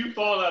back. that you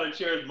fall out of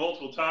chairs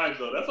multiple times,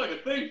 though, that's like a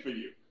thing for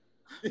you.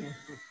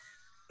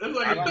 That's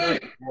like a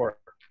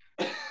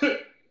thing.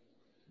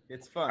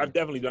 It's fun. I've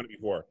definitely done it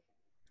before.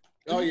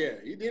 Oh yeah,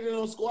 he did it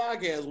on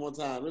SquADD one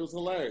time. It was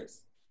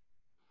hilarious.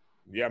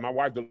 Yeah, my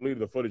wife deleted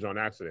the footage on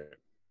accident.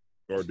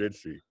 Or did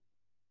she?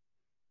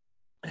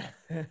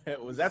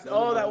 Was that? Son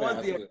Oh, of a that was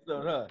the bastard.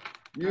 episode, huh?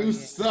 You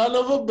son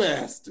of a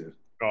bastard.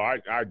 No,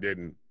 I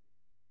didn't.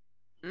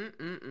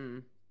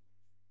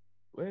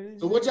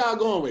 So what y'all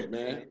going with,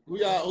 man? Who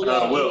y'all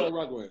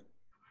rocking with?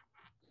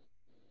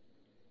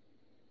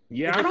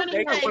 Yeah, I I'm don't gonna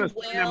think I say want to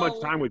spend that much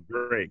Will. time with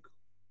Drake.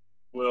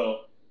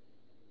 Well,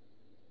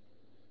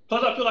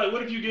 plus I feel like,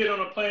 what if you get on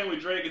a plane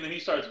with Drake and then he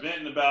starts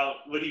venting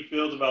about what he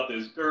feels about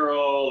this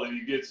girl, and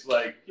he gets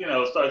like,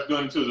 starts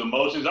going into his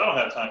emotions? I don't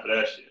have time for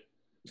that shit.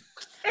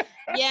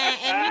 Yeah,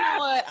 and you know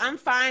what? I'm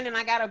fine, and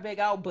I got a big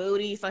old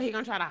booty, so he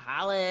gonna try to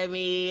holler at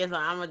me, so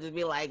I'm gonna just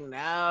be like,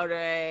 "No,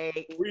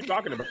 Drake." What are you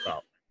talking about?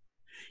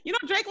 You know,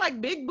 Drake like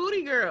big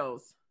booty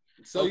girls.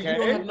 So you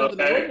don't have nothing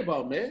to worry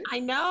about, man. I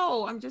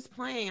know. I'm just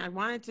playing. I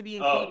wanted to be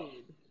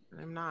included.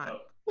 I'm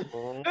not.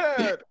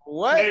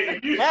 What? Hey,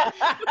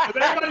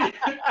 everybody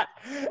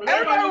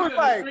was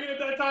like, screen at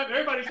that time.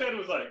 Everybody said it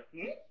was like,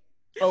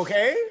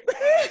 Okay.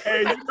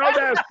 Hey,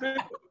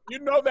 you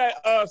know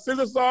that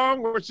SZA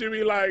song where she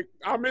be like,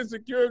 "I'm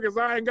insecure because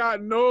I ain't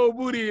got no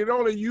booty and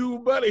only you,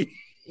 buddy."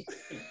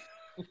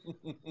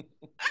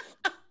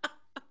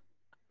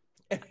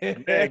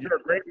 Man, you're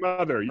a great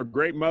mother. You're a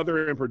great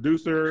mother and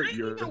producer. I ain't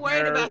You're even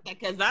worried about that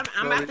because I'm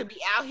about to be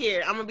out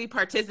here. I'm gonna be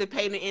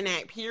participating in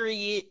that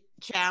period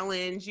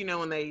challenge. You know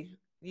when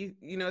you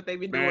know what they've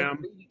been doing.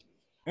 Ma'am.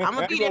 I'm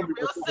gonna be You're there gonna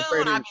be real soon.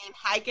 participating. I've been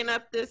hiking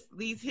up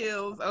these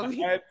hills over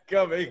here. That's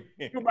coming.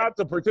 You're about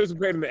to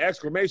participate in the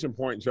exclamation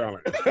point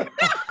challenge.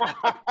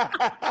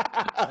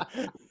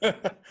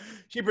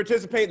 She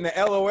participate in the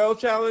LOL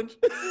challenge.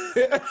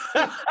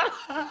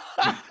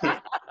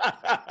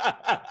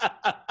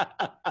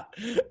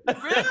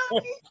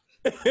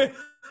 Really?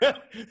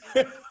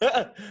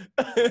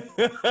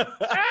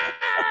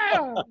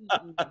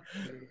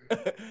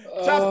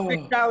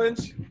 Chopstick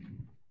challenge.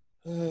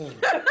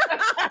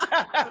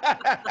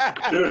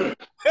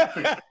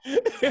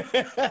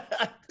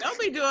 Don't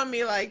be doing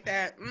me like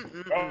that.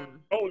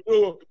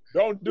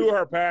 Don't do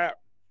her, Pat.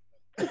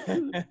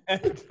 Don't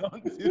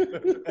do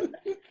that.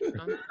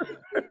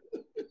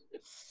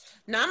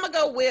 No, I'm gonna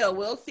go Will.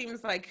 Will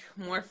seems like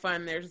more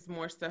fun. There's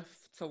more stuff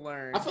to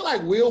learn. I feel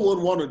like Will would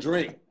want to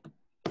drink.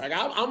 Like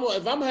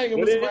if I'm hanging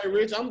with somebody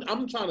rich,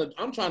 I'm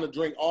trying to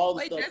drink all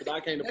the stuff that I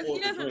can't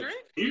afford to drink.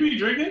 You be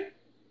drinking?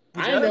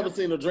 I ain't never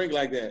seen a drink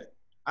like that.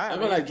 I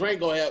feel like Drake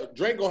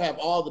gonna have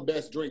all the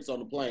best drinks on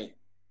the plane.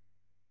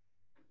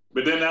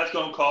 But then that's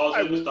gonna cause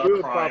him to start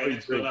Will crying probably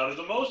and spilling drink. out his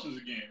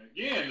emotions again.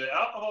 Again, the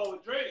alcohol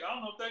with Drake, I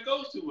don't know if that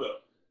goes too well.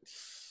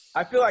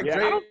 I feel like Yeah,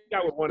 Drake. I don't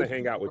think I would want to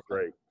hang out with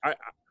Drake.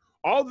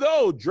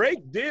 Although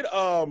Drake did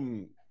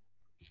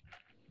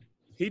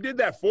he did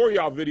that For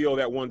Y'all video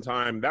that one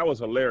time. That was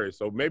hilarious.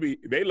 So maybe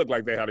they look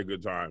like they had a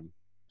good time.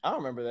 I don't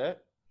remember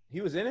that.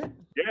 He was in it?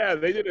 Yeah,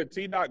 they did a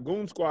T-Dot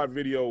Goon Squad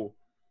video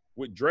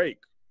with Drake.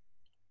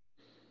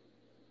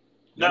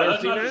 Now, You ever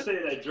that's seen not to that? say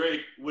that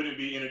Drake wouldn't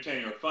be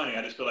entertaining or funny.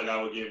 I just feel like I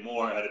would get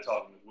more out of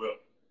talking with Will.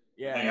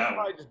 Yeah, Hang it'd out.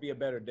 probably just be a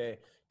better day.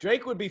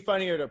 Drake would be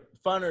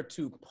funner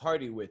to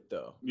party with,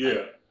 though.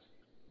 Yeah.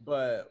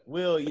 But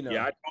Will,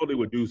 Yeah, I totally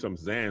would do some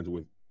Zans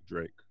with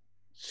Drake.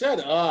 Shut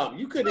up!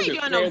 You couldn't You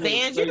even. ain't doing no compare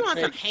them Zans. You're doing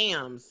straight some face.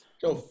 hams.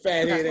 Your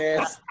fat head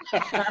ass.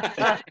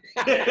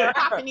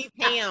 Popping these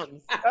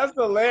hams. That's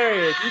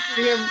hilarious. You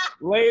see him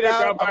laid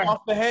out Pick up my-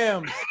 off the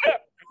hams.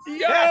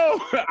 Yo,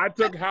 I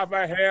took half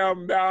a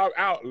ham now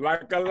out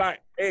like a light.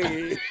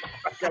 Hey,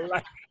 like a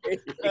light. Hey,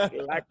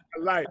 like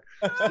a light.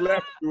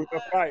 Slept through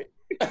the fight.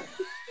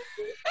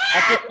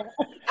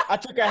 I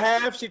took a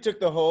half. She took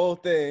the whole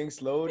thing.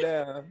 Slow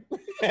down.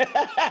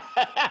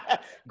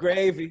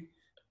 Gravy.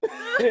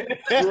 Gravy?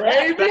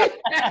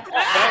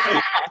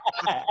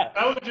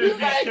 That would just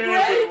be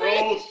Cam with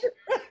rolls.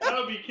 That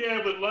would be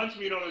Cam with lunch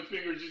meat on his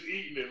fingers, just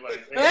eating it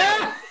like.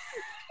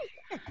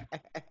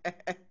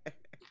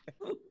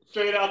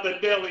 Straight out the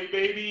deli,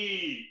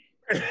 baby.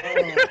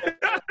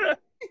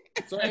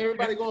 So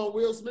everybody going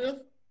Will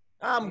Smith?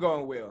 I'm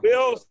going Will.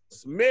 Will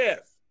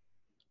Smith.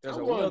 There's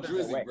I'm a going Will, there's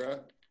a Drizzy, way. bro.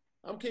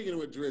 I'm kicking it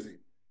with Drizzy.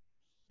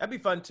 That'd be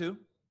fun too.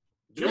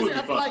 Drizzy,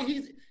 I feel like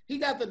he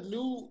got the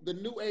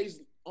new age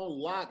on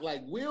lock.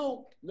 Like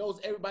Will knows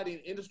everybody in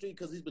the industry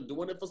because he's been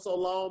doing it for so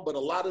long. But a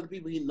lot of the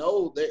people he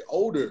knows, they're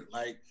older.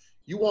 Like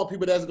you want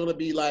people that's gonna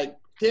be like,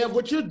 Kev,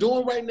 what you're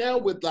doing right now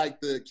with like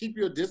the Keep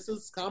Your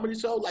Distance comedy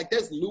show, like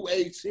that's new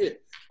age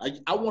shit. Like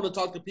I want to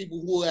talk to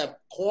people who have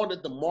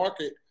cornered the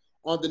market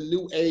on the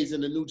new age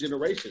and the new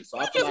generation. So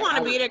I just want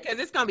to be there because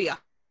it's gonna be a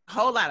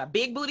whole lot of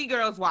big booty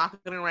girls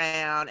walking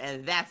around,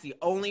 and that's the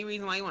only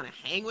reason why you want to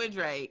hang with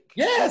Drake.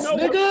 Yes, You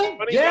know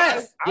nigga.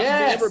 Yes, I've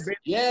never been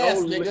yes,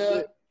 so nigga.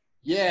 lit.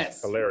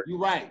 Yes. Hilarious. You're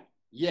right.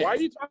 Yes. Why are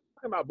you talking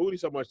about booty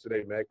so much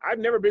today, Meg? I've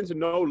never been to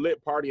no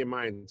lit party in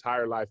my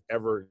entire life,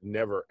 ever,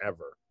 never,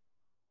 ever.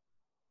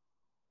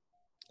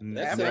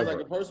 That sounds like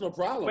a personal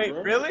problem, Wait,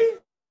 bro. really?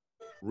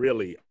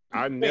 Really,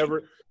 I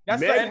never.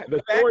 That's Meg, the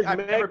fact, stories I've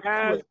never Meg been to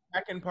has. a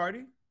cracking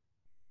party.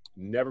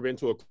 Never been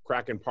to a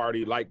cracking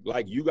party like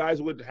you guys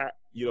would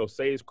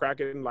say it's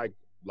cracking like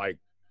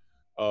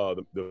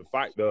the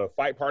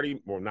fight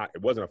party. Well, not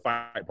it wasn't a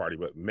fight party,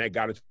 but Meg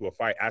got into a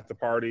fight at the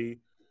party.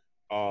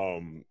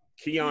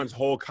 Keon's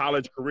whole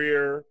college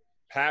career,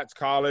 Pat's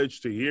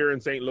college to here in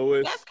St.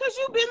 Louis. That's because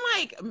you've been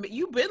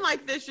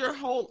like this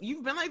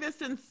you've been like this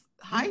since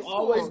high You've school.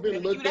 always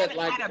been looked you at haven't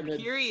like had a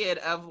period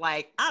of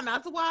like I'm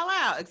not to wild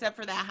out, except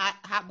for that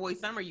hot boy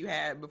summer you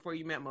had before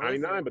you met Melissa.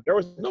 99, but there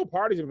was no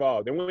parties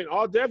involved. And when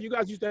all deaf, you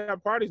guys used to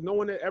have parties. No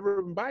one had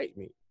ever invite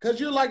me. Because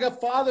you're like a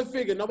father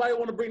figure. Nobody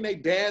want to bring their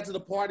dad to the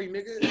party,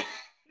 nigga.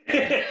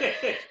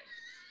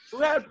 Who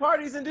had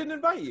parties and didn't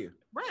invite you?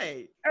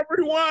 Right.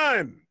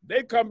 Everyone,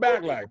 they come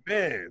back like,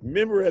 man,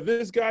 remember at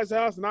this guy's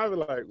house? And I was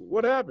like,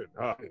 what happened?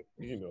 The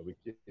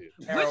kid.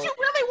 Would you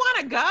really want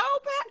to go,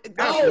 Pat?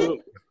 No,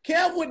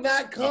 Kev would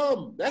not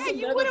come. That's Yeah,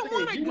 you another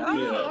wouldn't thing. wanna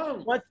You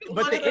go. wouldn't come.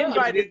 But the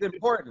invite is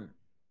important.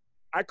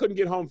 I couldn't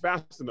get home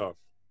fast enough.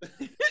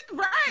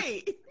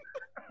 Right.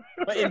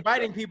 But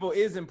inviting people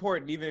is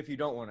important, even if you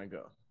don't want to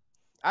go.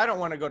 I don't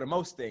want to go to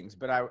most things,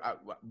 but I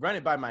run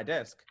it by my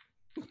desk.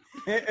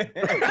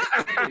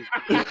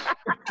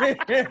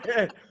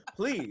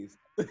 Please.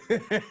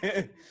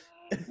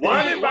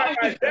 Why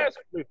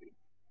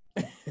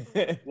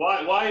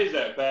is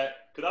that, Pat?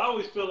 Because I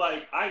always feel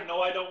like I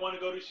know I don't want to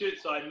go to shit,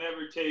 so I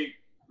never take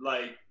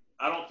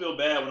I don't feel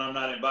bad when I'm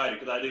not invited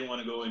because I didn't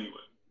want to go anyway.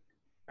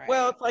 Right.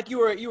 Well, it's like you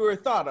were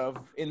thought of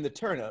in the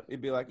turn up.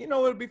 It'd be like, you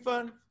know what would be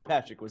fun?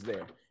 Patrick was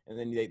there. And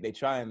then they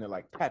try and they're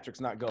like, Patrick's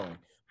not going.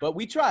 But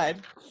we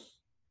tried.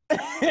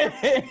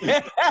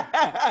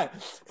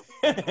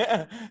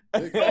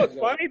 It's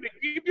funny, the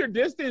Keep Your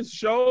Distance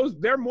shows,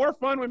 they're more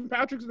fun when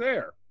Patrick's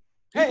there.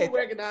 People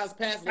recognize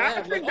Pat's laugh.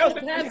 Patrick Like,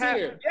 doesn't Pat's have,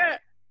 here. yeah.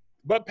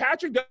 But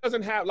Patrick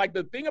doesn't have, like,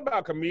 the thing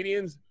about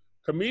comedians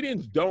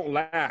don't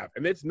laugh.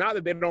 And it's not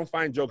that they don't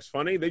find jokes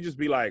funny. They just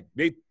be like,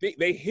 they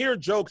hear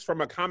jokes from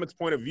a comic's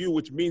point of view,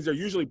 which means they're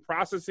usually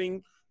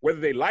processing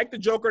whether they like the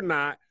joke or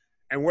not,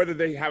 and whether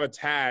they have a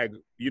tag,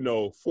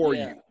 for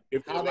you.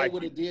 If How they like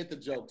would have did the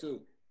joke,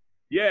 too.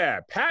 Yeah,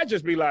 Pat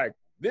just be like,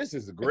 this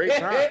is a great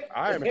time.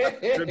 I am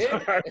having a good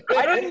time.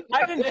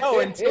 I didn't know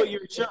until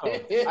your show.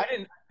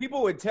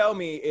 People would tell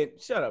me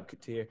shut up,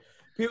 Katir.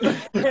 People,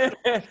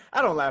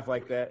 I don't laugh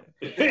like that.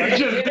 You just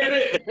did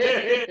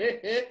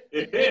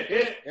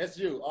it. That's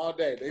you all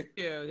day.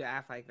 Yeah,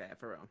 act like that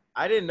for real.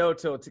 I didn't know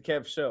till to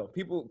Kev's show.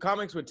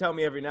 Comics would tell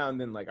me every now and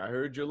then, like, I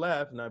heard your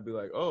laugh, and I'd be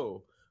like,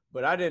 oh.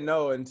 But I didn't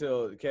know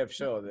until Kev's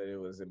show that it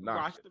was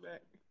obnoxious. Watch the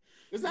back.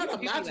 It's not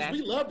obnoxious.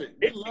 We love it.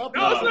 We love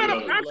No, it's it. not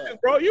obnoxious,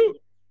 bro.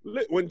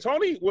 When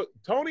Tony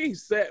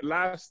said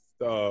last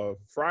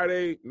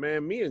Friday,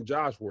 man, me and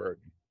Josh were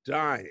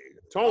dying.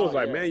 Tony was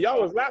like, man,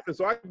 y'all was laughing,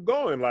 so I kept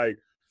going. Like,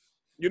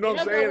 you know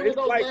what I'm saying? It's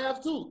like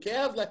laugh too.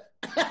 Kev's like,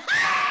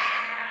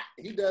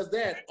 he does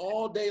that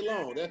all day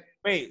long.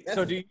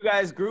 So do you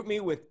guys group me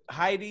with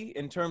Heidi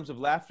in terms of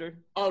laughter?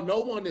 Oh, no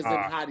one is in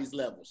Heidi's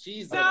level.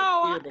 She's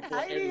no, here before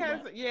Heidi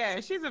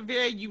everybody. she's a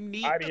very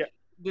unique,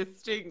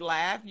 distinct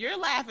laugh. Your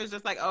laugh is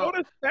just like, So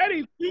does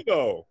Teddy too,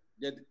 though.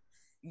 Yeah,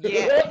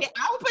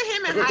 I would put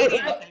him and Heidi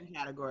in the same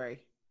category.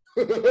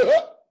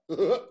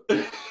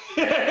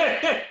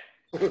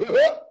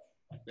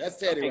 That's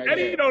Teddy right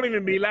Teddy there. don't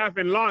even be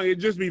laughing long. It'd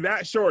just be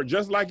that short,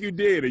 just like you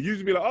did. It used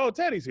to be like, oh,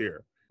 Teddy's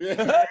here.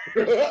 That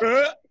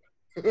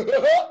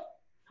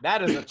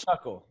is a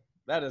chuckle.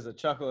 That is a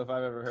chuckle if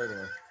I've ever heard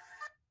one.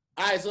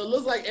 All right, so it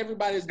looks like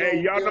everybody's going.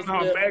 Hey, y'all know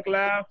how Meg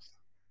laughs?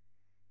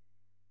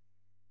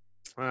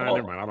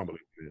 Never mind. I don't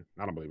believe in it.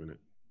 I don't believe in it.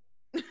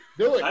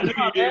 Do it. I knew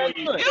you did when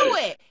you said Do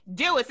it.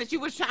 Do it. Since you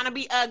was trying to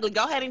be ugly,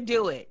 go ahead and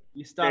do it.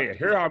 You stop. Hey,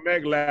 hear how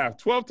Meg laughed.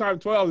 12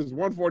 times 12 is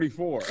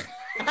 144.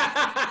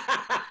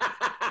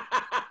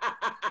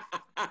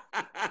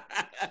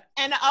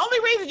 And the only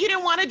reason you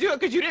didn't want to do it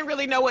because you didn't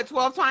really know what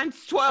 12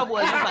 times 12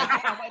 was. It's like,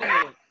 oh, wait a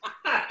minute.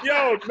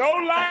 Yo, no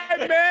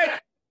lie, Meg.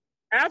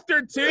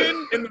 After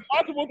 10 in the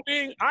multiple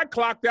thing, I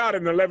clocked out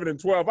in 11 and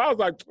 12. I was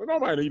like,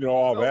 nobody need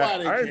all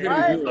that. I ain't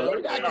Cares, gonna bro.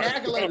 We got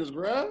calculators,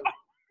 bro.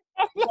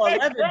 like,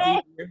 11,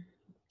 bro.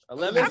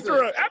 11. After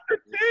 10,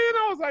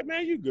 I was like,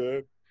 man, you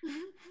good.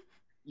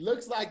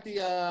 Looks like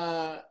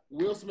the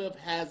Will Smith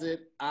has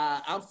it.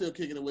 I'm still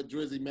kicking it with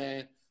Drizzy,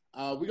 man.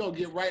 We're going to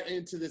get right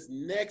into this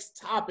next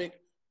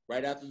topic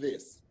right after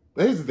this.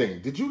 Here's the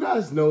thing. Did you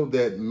guys know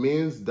that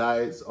men's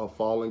diets are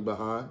falling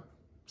behind?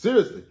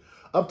 Seriously.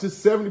 Up to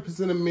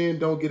 70% of men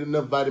don't get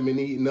enough vitamin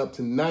E, and up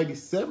to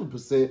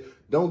 97%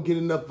 don't get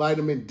enough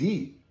vitamin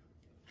D.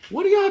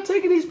 What are y'all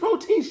taking these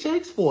protein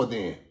shakes for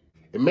then?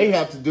 It may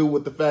have to do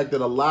with the fact that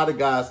a lot of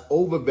guys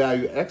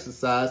overvalue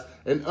exercise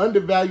and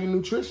undervalue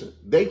nutrition.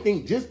 They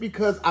think just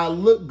because I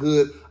look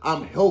good,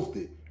 I'm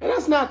healthy. And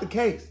that's not the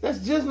case. That's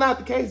just not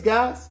the case,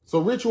 guys. So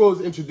Ritual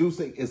is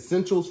introducing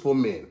Essentials for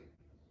Men,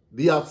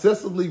 the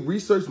obsessively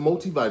researched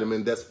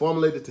multivitamin that's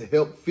formulated to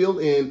help fill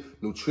in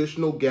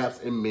nutritional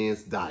gaps in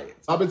men's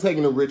diets. I've been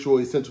taking the Ritual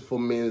Essential for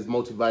Men's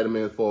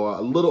multivitamin for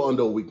a little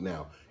under a week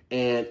now.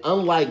 And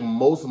unlike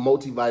most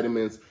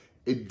multivitamins,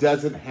 it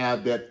doesn't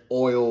have that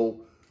oil,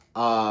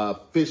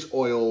 fish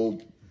oil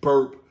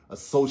burp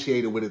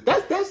associated with it.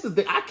 That's the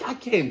thing. I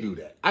can't do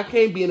that. I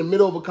can't be in the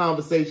middle of a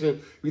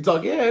conversation. We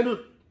talk, yeah,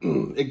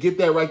 and get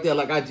that right there.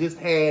 Like I just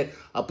had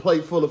a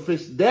plate full of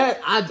fish. That's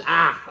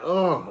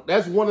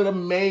one of the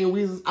main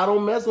reasons I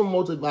don't mess with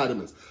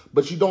multivitamins.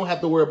 But you don't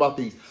have to worry about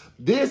these.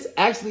 This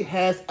actually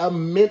has a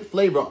mint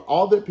flavor.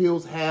 All the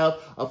pills have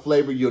a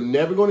flavor. You're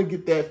never going to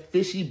get that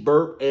fishy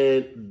burp,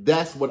 and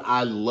that's what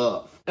I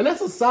love. And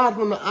that's aside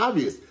from the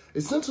obvious.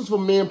 Essentials for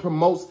Men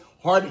promotes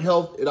heart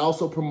health. It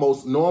also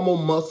promotes normal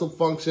muscle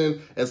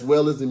function as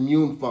well as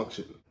immune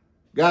function.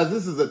 Guys,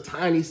 this is a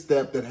tiny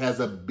step that has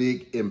a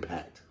big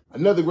impact.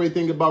 Another great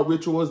thing about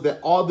Ritual is that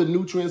all the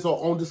nutrients are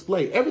on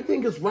display.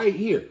 Everything is right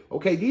here,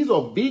 okay? These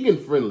are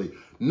vegan-friendly,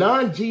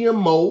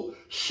 non-GMO,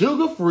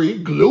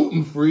 sugar-free,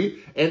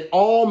 gluten-free, and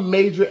all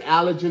major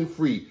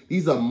allergen-free.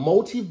 These are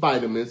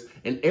multivitamins,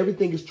 and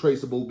everything is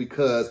traceable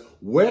because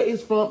where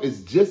it's from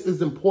is just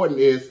as important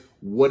as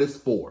what it's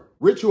for.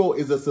 Ritual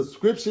is a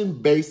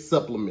subscription-based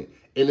supplement,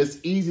 and it's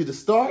easy to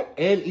start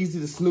and easy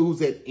to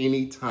snooze at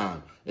any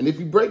time. And if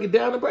you break it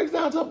down, it breaks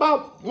down to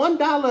about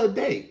 $1 a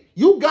day.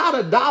 You got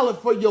 $1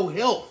 for your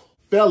health.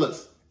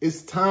 Fellas,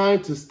 it's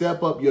time to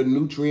step up your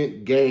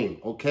nutrient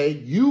game, okay?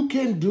 You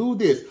can do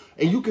this,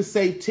 and you can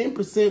save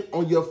 10%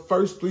 on your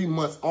first 3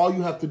 months. All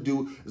you have to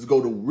do is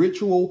go to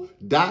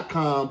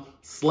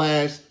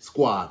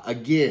ritual.com/squad.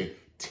 Again,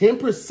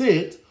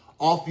 10%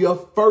 off your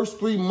first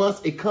 3 months.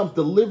 It comes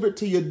delivered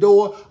to your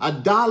door,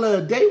 $1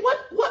 a day. What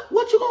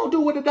you gonna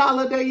do with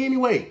 $1 a day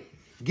anyway?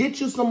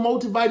 Get you some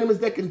multivitamins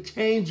that can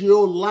change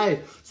your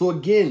life. So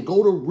again,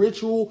 go to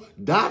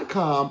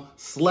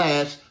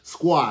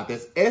ritual.com/squad.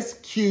 That's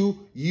SQUADD.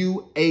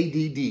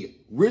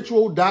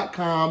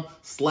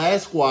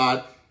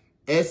 Ritual.com/squad.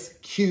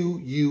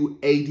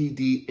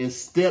 SQUADD, and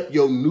step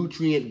your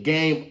nutrient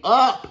game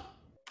up.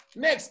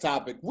 Next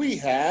topic, we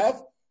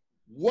have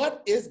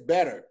what is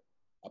better,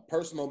 a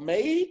personal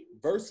maid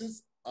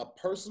versus a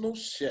personal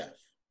chef?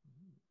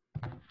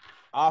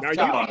 Now you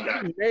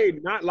mean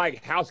maid, not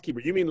like housekeeper.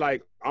 You mean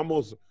like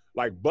almost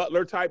like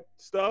butler type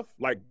stuff?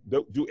 Like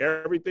do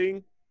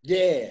everything?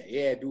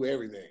 Yeah, do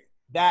everything.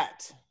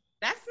 That's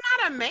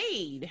not a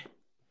maid.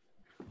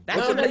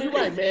 No, you're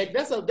right, Meg.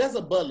 That's a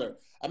butler.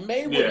 A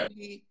maid would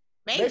be.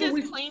 Maid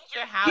just cleans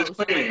your house,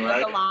 cleaning, does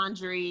right? the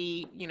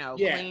laundry,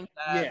 cleans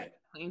up,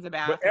 cleans the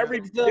bathroom. But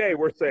every day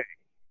we're saying.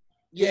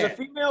 Yeah, is a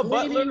female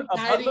cleaning, butler,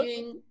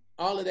 tidying,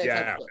 all of that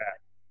type of stuff.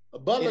 A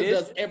butler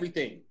does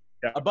everything.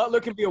 Yeah. A butler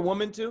can be a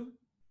woman too?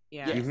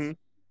 Yeah. Yes. Mm-hmm.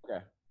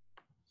 Okay.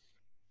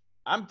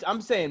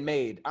 I'm saying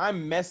maid.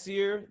 I'm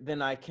messier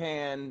than I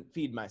can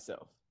feed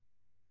myself.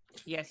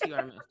 Yes, you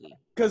are messy.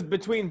 Because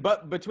between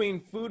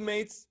food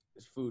mates,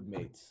 it's food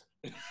mates.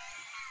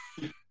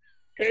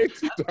 Hey,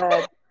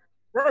 Tom.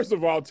 First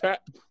of all, God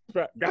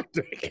dang.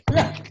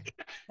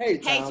 Hey,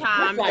 Tom.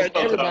 Tom. Looks like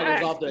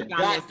everybody's off their He's on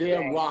this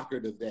goddamn day. rocker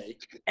today.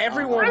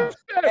 Everyone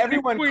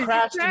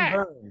crashed and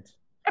burned.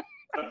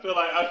 I feel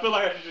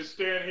like I should just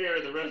stand here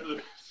and the rest of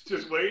the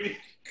just waiting.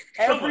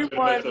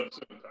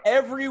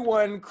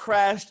 Everyone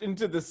crashed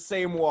into the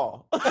same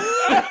wall.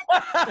 I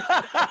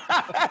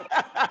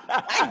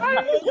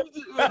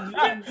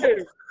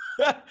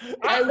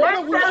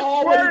wonder we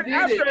all would have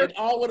did it and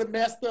all would have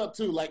messed up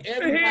too. Like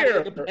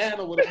everybody in the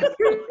panel would have.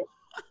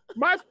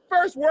 My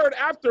first word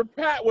after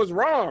Pat was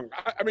wrong.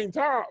 I mean,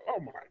 Tom. Oh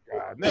my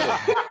God. Never.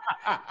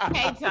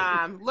 Hey,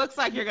 Tom. Looks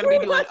like you're going to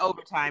be doing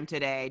overtime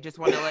today. Just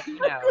want to let you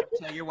know.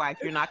 Tell your wife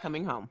you're not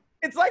coming home.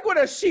 It's like when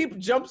a sheep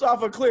jumps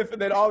off a cliff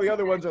and then all the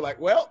other ones are like,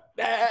 well,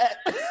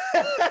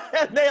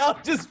 and they all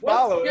just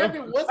follow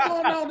him. What's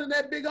going on in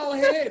that big old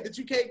head that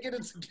you can't get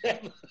it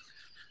together?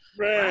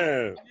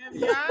 Man.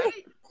 Right?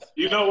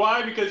 You know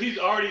why? Because he's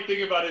already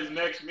thinking about his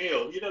next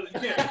meal. He can't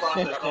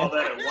process all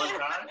that at one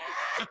time.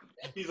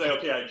 He's like,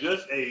 okay, I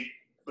just ate,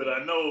 but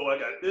I know I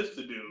got this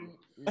to do.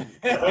 Well,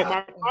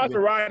 my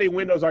Maserati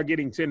windows are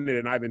getting tinted,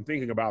 and I've been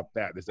thinking about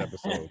that this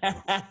episode.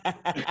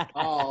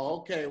 Oh,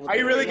 okay. Well, are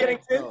you really getting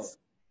tints?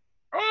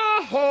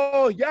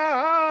 Oh,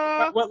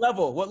 yeah. What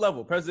level? What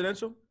level?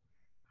 Presidential?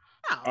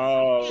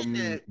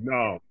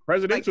 No.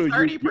 Presidential.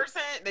 Like 30%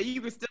 that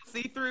you can still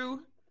see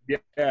through.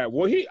 Yeah.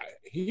 Well,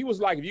 he was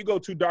like, if you go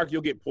too dark,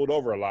 you'll get pulled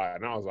over a lot.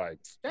 And I was like,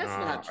 that's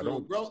not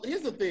true, bro.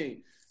 Here's the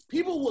thing.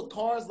 People with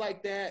cars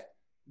like that,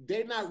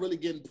 they're not really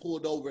getting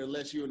pulled over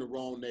unless you're in the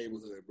wrong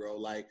neighborhood, bro.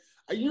 Like,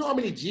 you know how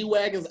many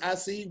G-Wagons I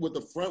see with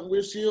the front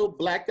windshield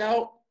blacked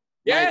out?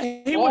 Yeah,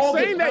 like, he was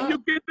saying that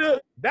you get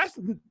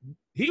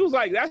he was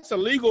like, that's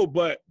illegal,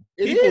 but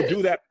people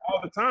do that all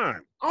the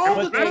time. All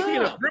the time. Not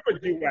even a grip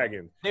of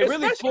G-Wagon. They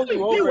really pull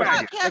you over.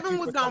 Kevin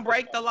was going to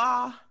break the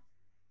law.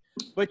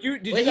 But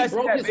did you guys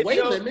see that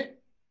video? Limit.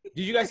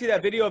 Did you guys see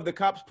that video of the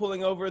cops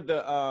pulling over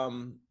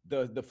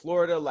the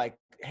Florida like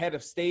head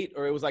of state,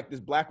 or it was like this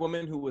black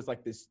woman who was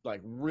like this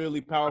like really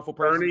powerful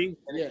person? Bernie.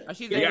 Yeah. Oh,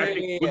 she's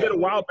Was it a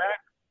while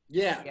back?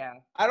 Yeah.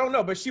 I don't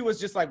know, but she was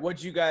just like,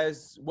 what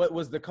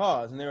was the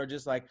cause? And they were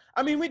just like,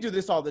 I mean, we do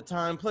this all the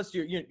time. Plus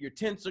your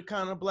tints are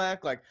kind of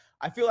black. Like,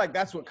 I feel like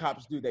that's what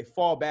cops do. They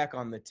fall back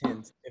on the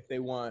tints if they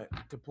want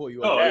to pull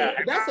you over. Yeah.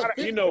 That's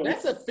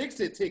a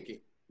fix-it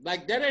ticket.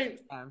 Like that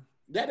ain't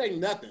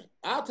nothing.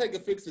 I'll take a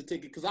fix-it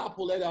ticket because I'll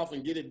pull that off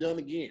and get it done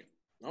again.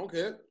 I don't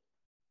care.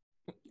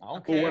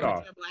 Pull what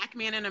off? A black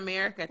man in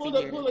America pull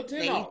a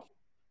tint off.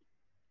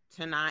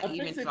 To not a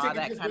even fix-it draw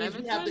ticket that kind of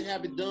you have to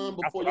have it done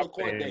before your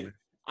court date.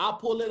 I'll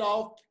pull it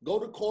off, go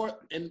to court,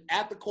 and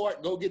at the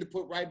court, go get it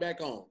put right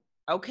back on.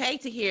 Okay,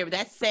 to hear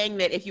that's saying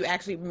that if you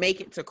actually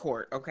make it to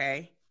court,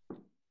 okay?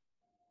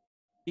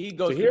 He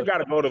goes. Tahir got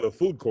to go to the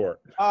food court.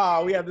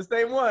 Oh, we have the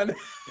same one.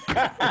 They're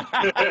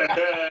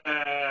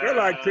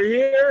like,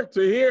 Tahir,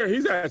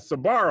 he's at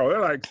Sbarro. They're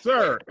like,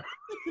 sir.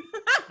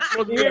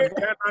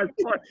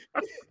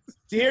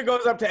 Tahir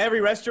goes up to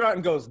every restaurant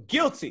and goes,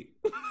 guilty.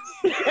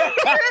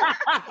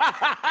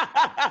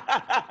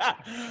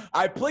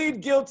 I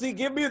plead guilty.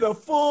 Give me the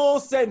full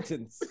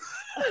sentence.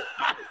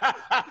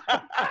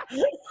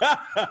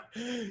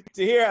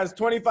 Tahir has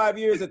 25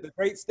 years at the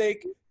Great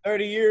Steak,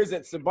 30 years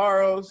at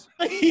Sbarro's.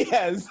 He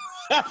has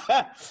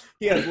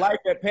life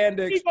at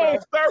Panda Express. He's going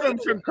to serve them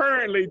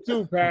concurrently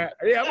too, Pat.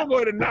 Yeah, I'm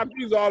going to knock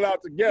these all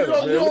out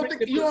together. You don't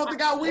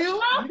think I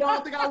will? You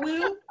don't think I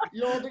will?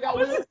 You don't think I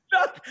will?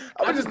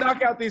 I'll just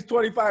knock out these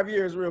 25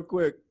 years real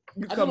quick.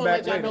 You I come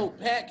back. I know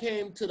Pat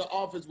came to the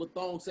office with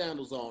thong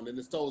sandals on and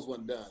his toes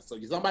wasn't done. So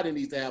somebody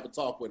needs to have a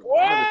talk with him.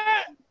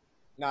 What?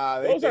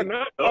 Nah, those are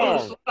not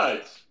thongs.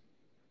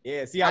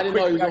 Yeah, see, I didn't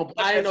know he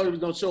was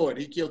gonna show it.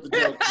 He killed the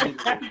joke.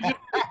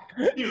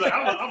 He was like,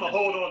 I'm gonna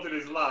hold on to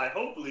this lie.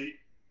 Hopefully,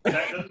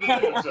 that doesn't do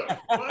himself.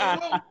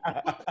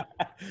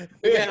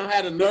 The man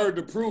had a nerve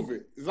to prove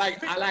it. It's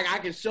like I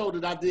can show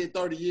that I did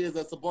 30 years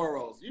at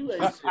Sbarro's. You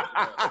ain't shit.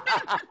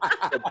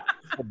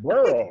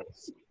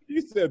 Sbarro's.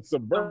 You said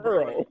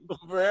Sbarro.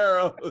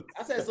 Sbarro's.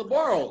 I said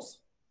Sbarro's.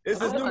 This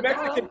is New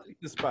Mexican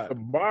pizza spot.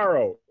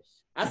 Sbarro.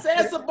 I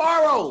said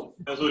Sbarro.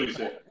 That's what he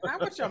said.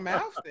 Not what your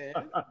mouth said.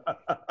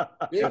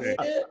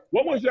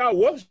 What's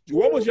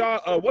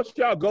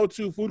y'all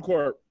go-to food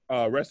court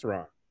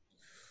restaurant?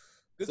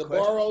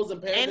 Sbarro's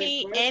and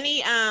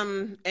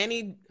Panda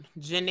any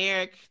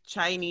generic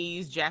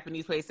Chinese,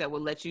 Japanese place that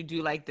will let you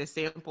do like the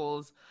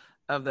samples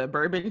of the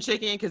bourbon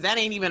chicken, because that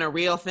ain't even a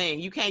real thing.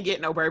 You can't get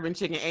no bourbon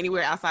chicken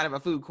anywhere outside of a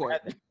food court.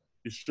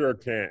 You sure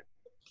can't.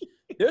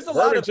 There's a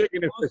bourbon lot of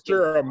chicken is for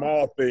sure a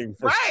mall thing.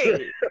 For right. Sure.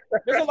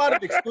 There's a lot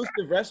of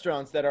exclusive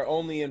restaurants that are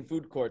only in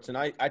food courts, and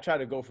I try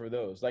to go for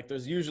those. Like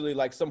there's usually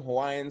like some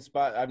Hawaiian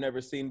spot I've never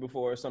seen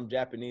before, some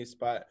Japanese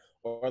spot,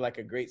 or like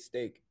a great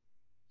steak.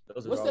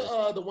 What's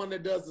the one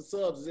that does the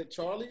subs? Is it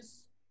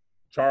Charlie's?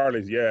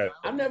 Charlie's, yeah.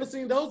 I've never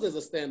seen those as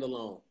a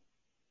standalone.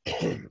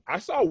 I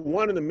saw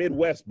one in the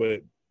Midwest,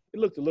 but it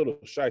looked a little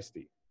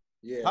shiesty.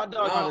 Yeah,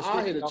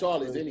 I'll hit a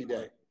Charlie's any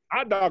day.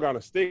 Hot dog on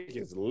a stick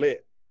is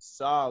lit.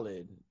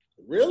 Solid.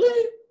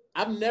 Really?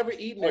 I've never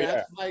eaten that.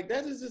 Yeah. Like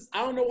that is just, I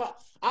don't know why.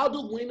 I'll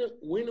do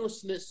wiener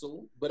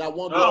schnitzel, but I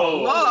won't do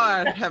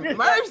Lord have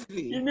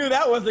mercy. You knew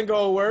that wasn't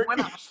gonna work.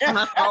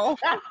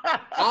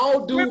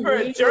 I'll do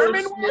wiener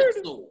German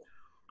schnitzel.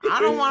 I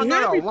don't want to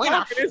go to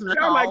wiener It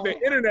sounds like the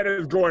internet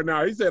is going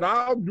now. He said,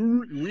 I'll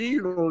do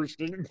wiener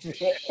schnitzel.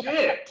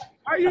 Shit.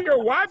 How your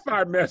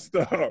Wi-Fi messed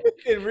up?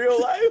 In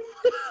real life?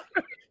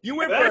 You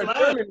went for a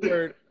German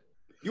word.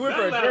 You went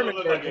for a German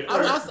word.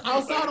 I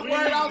saw the word.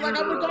 I was like,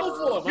 I'm gonna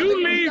go for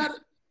it.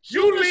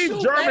 You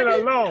leave German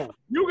alone.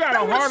 You got a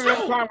hard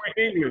enough time with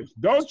English.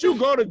 Don't you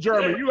go to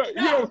German. You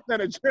don't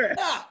stand a chance.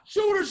 Yeah,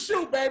 shoot or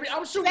shoot, baby.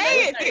 I'm shooting.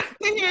 Say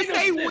it.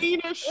 Say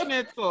wiener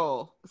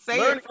schnitzel. Say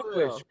it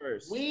English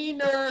first.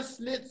 Wiener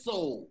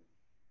schnitzel.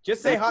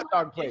 Just say hot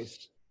dog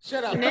place.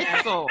 Shut up.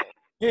 Schnitzel.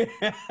 I'm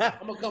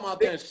gonna come out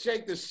there and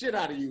shake the shit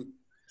out of you.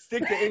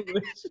 Stick to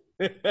English.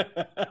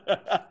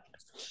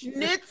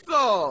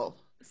 Schnitzel.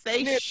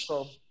 Say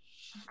Schnitzel.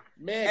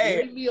 Man,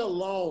 Hey. leave me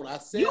alone. I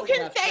said You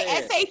can what I say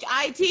said.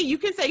 S-H-I-T. You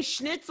can say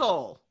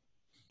schnitzel.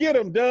 Get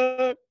him,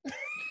 Doug.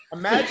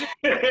 Imagine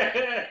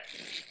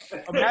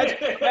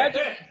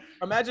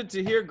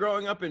to hear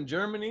growing up in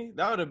Germany.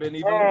 That would have been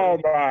even Oh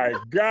worse. my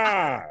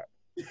God.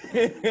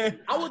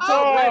 I would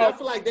talk right. I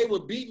feel like they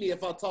would beat me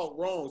if I talk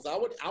wrong. So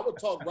I would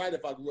talk right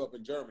if I grew up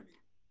in Germany.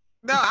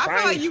 No, I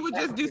feel like you would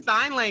just do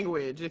sign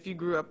language if you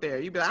grew up there.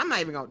 You'd be like, I'm not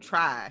even gonna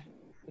try.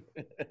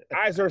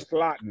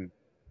 Kaiserslautern.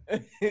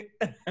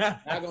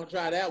 Not gonna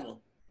try that one.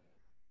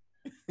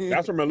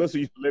 That's where Melissa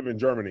used to live in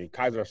Germany.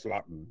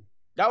 Kaiserslautern.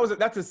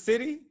 That's a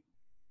city?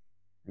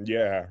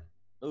 Yeah.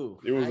 Ooh.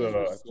 It was a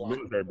Kaiserslautern.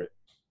 military bit.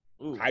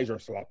 Ooh.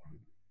 Kaiserslautern.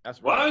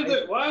 That's Why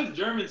right. is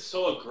Germans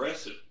so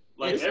aggressive?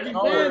 Like It's every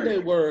Monday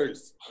word.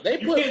 words. They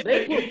You put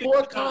can't- you four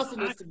can't-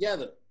 consonants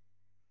together.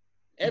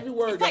 Every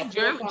word. It's like got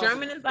four German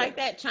consonants is like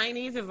together. that.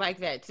 Chinese is like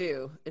that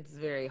too. It's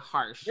very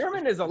harsh.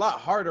 German is a lot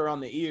harder on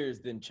the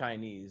ears than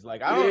Chinese.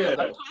 Like I Yeah.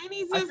 don't know.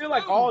 Chinese I is feel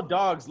like too. all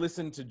dogs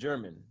listen to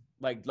German.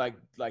 Like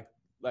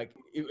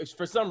it's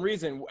for some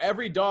reason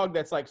every dog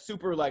that's like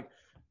super like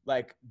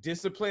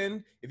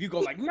disciplined. If you go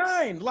like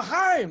 9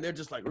 Laheim, they're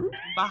just like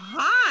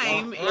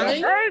Behind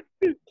Right?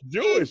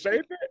 Jewish,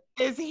 ain't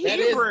it? is That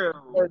is- Hebrew.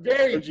 Or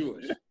very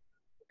Jewish.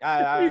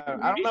 I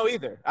don't know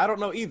either. I don't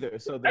know either.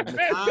 So That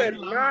said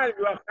 9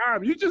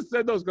 Laheim. You just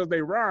said those because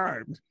they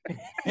rhymed.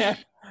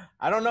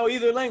 I don't know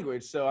either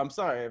language. So I'm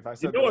sorry if I You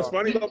said. know what's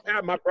funny though,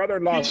 Pat? My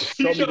brother-in-law He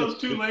showed me chose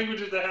this. 2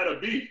 languages that had a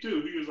beef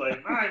too. He was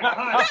like, "Nine,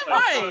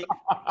 Right.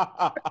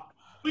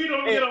 we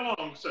don't get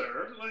along,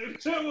 sir." Like,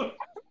 so,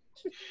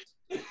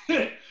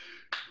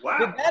 wow.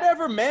 Did that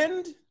ever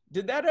mend?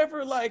 Did that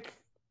ever like?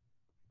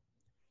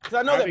 Because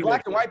I know that think black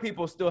that's and white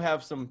people still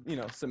have some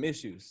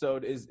issues. So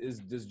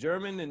does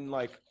German and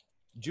like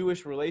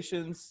Jewish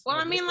relations? Well,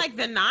 I mean, like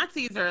the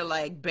Nazis are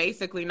like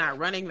basically not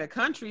running the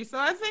country, so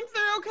I think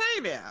they're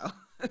okay now.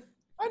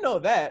 I know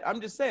that.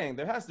 I'm just saying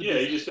there has to Yeah, be.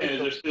 you're just saying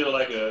there's still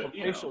like a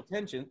racial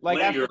tension, like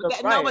linger. after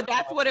the No, riot. but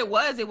that's what it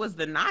was. It was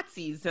the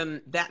Nazis,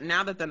 and that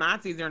now that the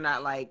Nazis are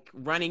not like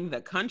running the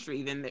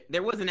country, then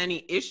there wasn't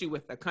any issue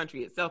with the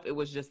country itself. It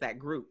was just that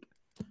group.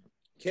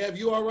 Kev,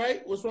 you all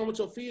right? What's wrong with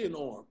your feeding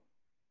arm?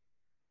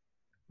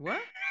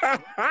 What?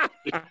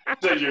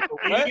 So you're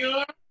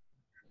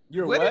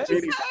You're What what?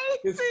 did you say?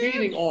 His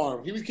feeding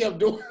arm. He was kept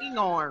doing. Feeding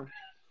arm.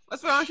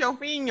 What's wrong with your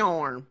feeding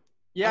arm?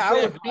 Yeah, I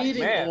I said was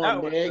feeding man, that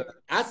arm, was man.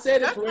 I said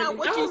it That's correctly. not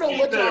what I you don't know said.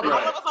 what y'all.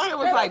 Right. All of us on here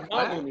was Shut like, up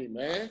talking what? to me,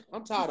 man.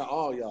 I'm tired of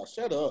all y'all.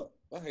 Shut up.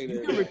 I hate you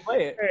can everybody.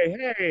 replay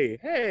it.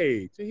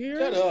 Hey, to hear?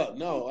 Shut up.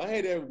 No, I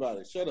hate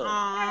everybody. Shut up.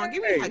 Aw,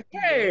 give me a hug.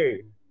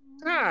 Hey,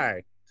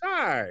 Ty.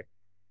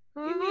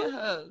 Give me a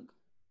hug.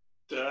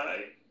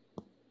 Die.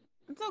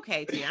 It's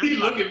okay, Tia. He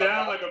looking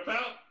down like a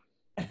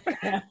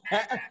pout.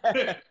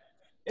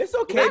 It's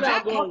What okay.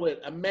 y'all going with?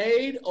 A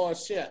maid or a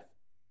chef?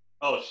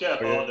 Oh,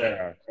 chef all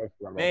day.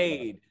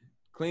 Maid,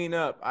 clean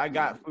up. I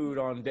got food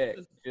on deck.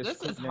 This is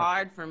clean up.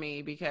 hard for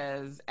me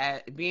because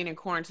being in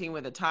quarantine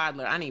with a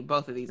toddler, I need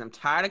both of these. I'm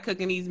tired of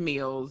cooking these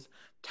meals.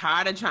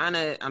 Tired of trying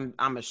to.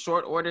 I'm a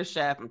short order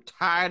chef. I'm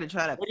tired of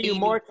trying to. What are you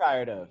more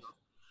tired of?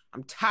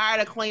 I'm tired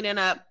of cleaning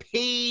up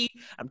pee.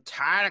 I'm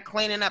tired of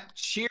cleaning up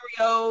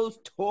Cheerios,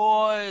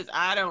 toys.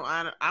 I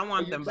Are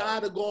want you them.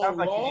 tired of going Sounds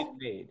like raw? you need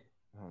Maid.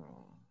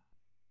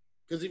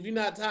 Because if you're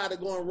not tired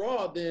of going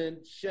raw, then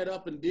shut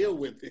up and deal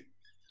with it.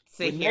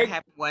 Sit When here, Meg-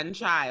 have one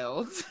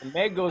child. When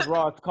Meg goes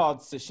raw, it's called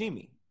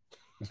sashimi.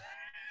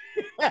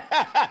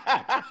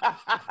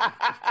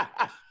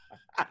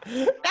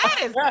 That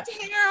is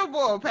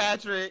terrible,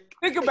 Patrick.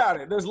 Think about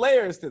it. There's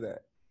layers to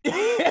that.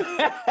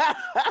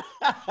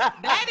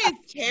 That is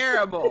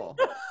terrible.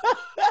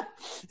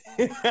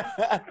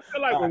 I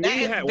feel like when That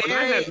we is had when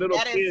I had little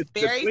that is kids,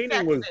 the very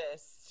cleaning was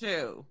sexist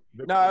too.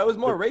 No, it was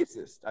more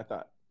racist, I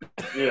thought.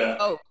 Yeah.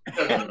 Oh,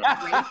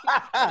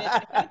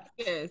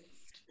 racist.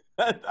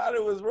 I thought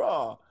it was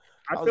raw.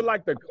 I feel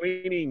like the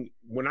cleaning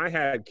when I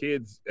had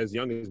kids as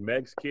young as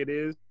Meg's kid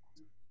is,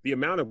 the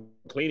amount of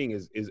cleaning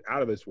is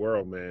out of this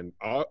world, man.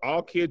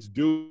 All kids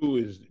do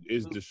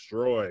is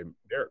destroy.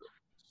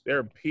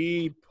 Their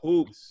pee,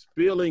 poop,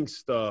 spilling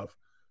stuff.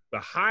 The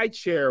high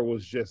chair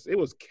was it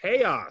was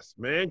chaos,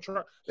 man.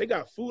 They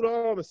got food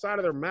all on the side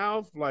of their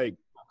mouth, like,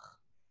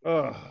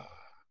 ugh.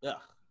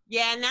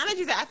 Yeah, now that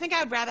you say, I think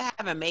I'd rather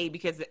have a maid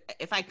because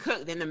if I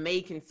cook, then the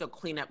maid can still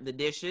clean up the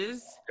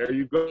dishes. There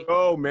you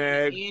go,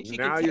 Meg. And she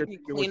Now can you're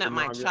technically clean up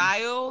my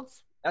child.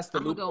 That's the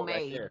I'm gonna go loophole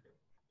right Maid. there.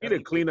 You need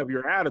to clean up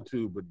your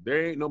attitude, but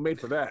there ain't no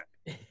maid for that.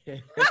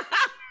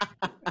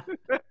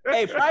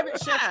 Hey, private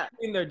chefs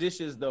clean their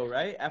dishes though,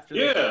 right? After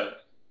Yeah.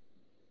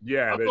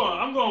 Yeah,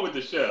 I'm going with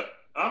the chef.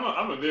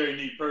 I'm a very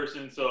neat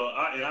person, so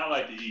I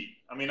like to eat.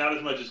 I mean, not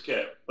as much as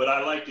Kev, but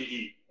I like to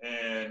eat,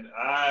 and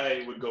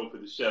I would go for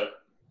the chef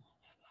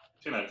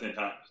 10 out of 10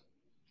 times.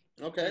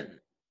 Okay.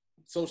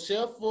 So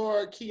chef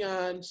for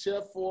Keon,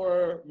 chef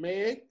for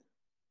Meg.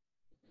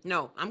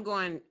 No, I'm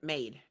going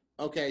Maid.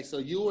 Okay, so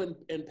you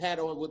and Pat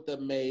are with the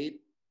Maid.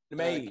 The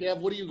Maid. Kev,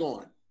 what are you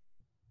going?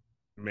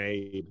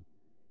 Maid.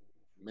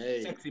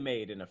 Maid. Sexy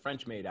maid in a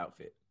French maid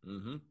outfit.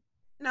 Mm-hmm.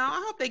 No,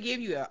 I hope they give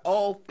you an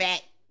old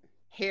fat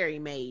hairy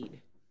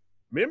maid.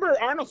 Remember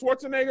Arnold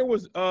Schwarzenegger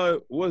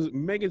was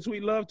making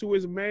sweet love to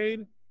his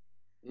maid?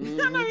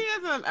 Mm-hmm. I know he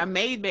has a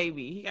maid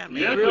baby. He got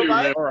maid. Yeah, Real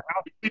life? or a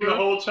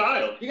whole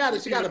child. She got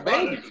a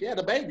baby. She had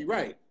a baby,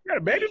 right? You got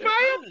a baby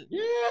by him?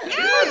 Yeah.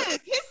 Yes,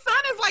 his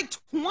son is like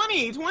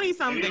 20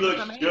 something. And he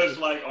looks just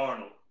like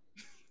Arnold.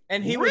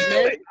 And he was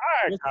Really? married.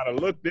 I gotta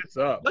look this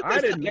up. Look I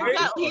this didn't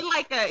up. know.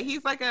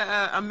 He's like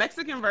a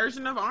Mexican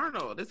version of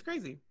Arnold. It's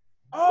crazy.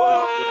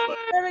 Oh,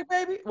 Eric,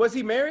 baby. Was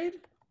he married?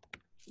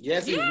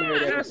 Yes, he was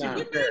married at the time.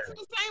 He was married to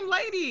the same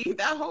lady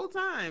that whole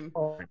time.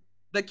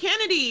 The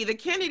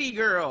Kennedy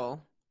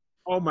girl.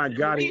 Oh my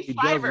God, he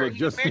does look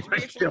just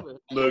like him.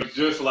 Looks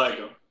just like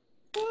him.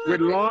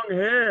 With long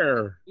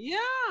hair.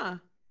 Yeah.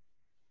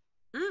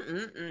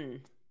 All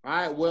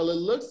right. Well, it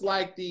looks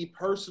like the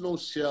personal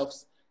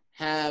chefs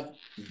have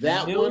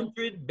that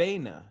Mildred one.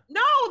 Baina.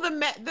 No, the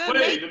Maid.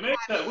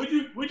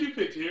 What'd you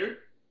pick here?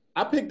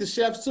 I picked the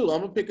chefs too. I'm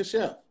gonna pick a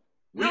chef.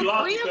 We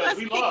lost because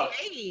we lost.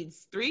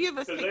 Maids. Three of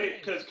us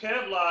picked because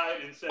Kev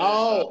lied and said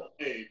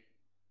Maid,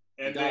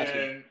 and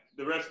then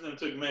the rest of them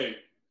took Maid.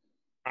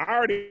 I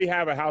already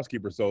have a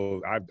housekeeper,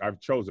 so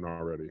I've chosen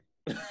already.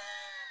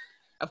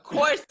 Of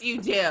course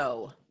you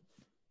do.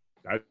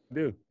 I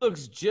do.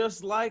 Looks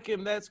just like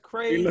him. That's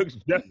crazy. He looks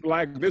just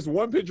like this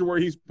one picture where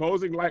he's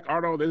posing like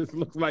Arnold. This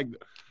looks like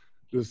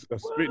just a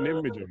spitting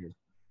image of him.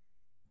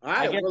 All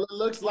right. Well, it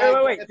looks like.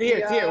 Wait.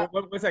 Here.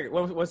 One second.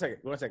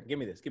 Give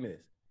me this.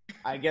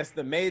 I guess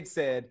the maid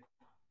said,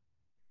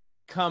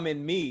 "Come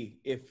in me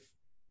if."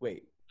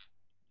 Wait.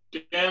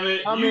 Damn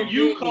it!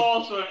 You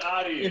called for an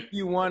audience. If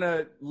you want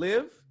to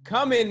live,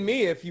 come in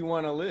me if you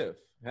want to live.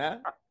 Huh?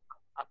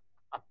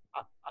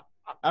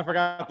 I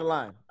forgot the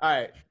line. All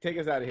right, take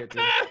us out of here,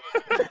 Tim.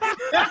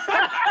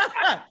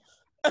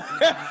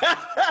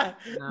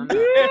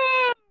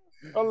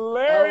 Hilarious, all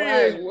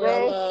right,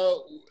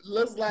 well,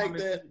 looks like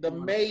the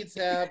maids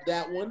have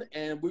that one,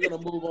 and we're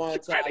gonna move on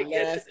to our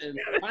last and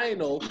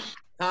final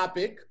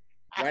topic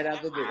right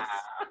after this.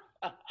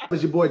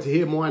 It's your boy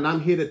Tahir Moore, and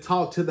I'm here to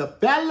talk to the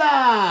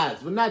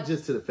fellas. Well, not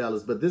just to the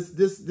fellas, but this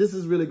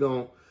is really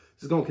gonna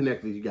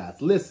connect with you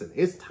guys. Listen,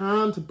 it's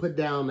time to put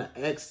down the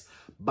X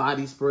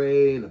body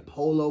spray and the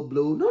polo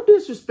blue. No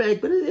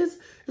disrespect, but it's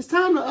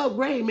time to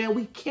upgrade, man.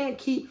 We can't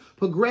keep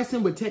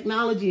progressing with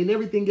technology and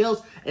everything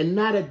else and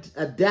not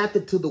adapt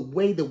it to the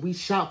way that we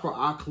shop for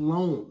our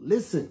cologne.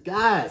 Listen,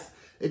 guys,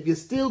 if you're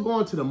still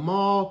going to the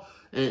mall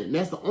and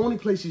that's the only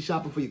place you're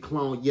shopping for your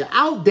cologne, you're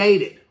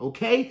outdated,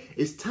 okay?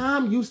 It's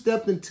time you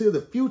stepped into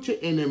the future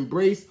and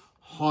embrace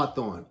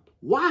Hawthorne.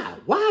 Why?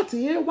 Why,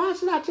 Tahir? Why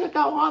should I check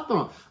out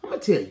Hawthorne? I'm going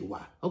to tell you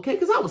why, okay?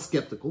 Because I was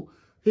skeptical.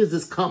 Here's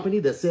this company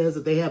that says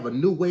that they have a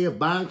new way of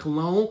buying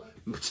cologne.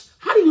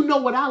 How do you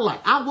know what I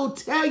like? I will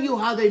tell you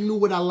how they knew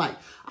what I like.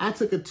 I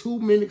took a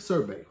 2-minute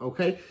survey,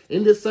 okay?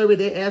 In this survey,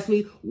 they asked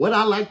me what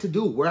I like to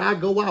do, where I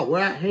go out,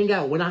 where I hang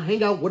out. When I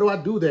hang out, what do I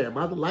do there? Am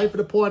I the life of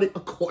the party?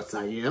 Of course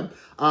I am.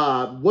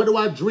 What do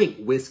I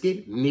drink?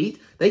 Whiskey,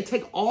 neat. They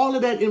take all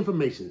of that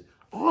information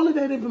from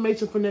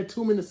that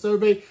 2-minute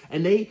survey,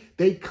 and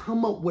they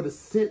come up with a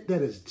scent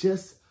that is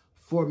just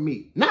for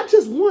me. Not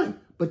just one,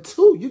 but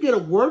two. You get a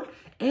work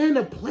and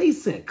a play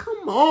scent.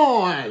 Come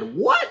on.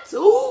 What,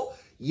 two?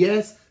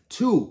 Yes,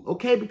 two.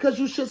 Okay, because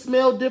you should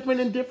smell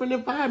different in different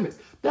environments.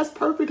 That's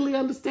perfectly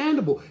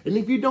understandable. And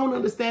if you don't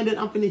understand it,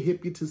 I'm finna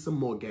hip you to some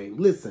more game.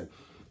 Listen,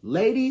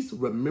 ladies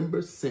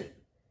remember scent.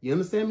 You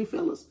understand me,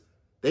 fellas?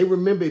 They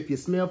remember if you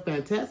smell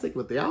fantastic,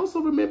 but they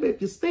also remember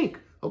if you stink.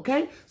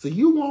 Okay? So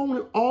you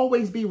won't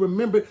always be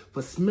remembered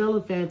for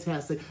smelling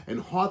fantastic,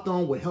 and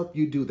Hawthorne will help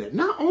you do that.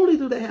 Not only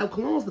do they have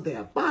colognes, but they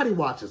have body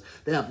washes,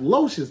 they have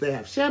lotions, they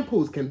have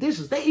shampoos,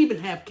 conditioners, they even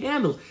have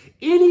candles.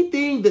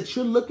 Anything that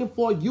you're looking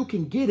for, you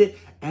can get it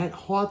at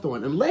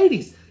Hawthorne. And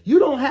ladies, you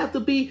don't have to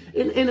be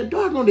in the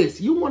dark on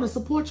this. You want to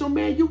support your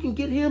man, you can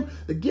get him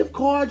the gift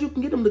card, you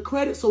can get him the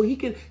credit so he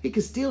can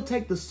still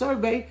take the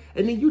survey,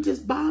 and then you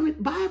just buy it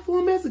for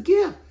him as a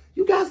gift.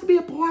 You guys can be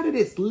a part of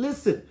this.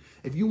 Listen.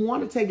 If you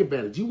want to take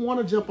advantage, you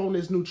want to jump on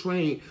this new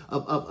train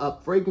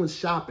of fragrance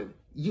shopping,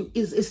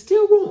 it's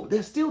still room.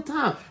 There's still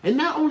time. And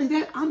not only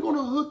that, I'm going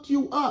to hook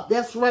you up.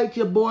 That's right.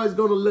 Your boy's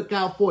going to look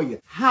out for you.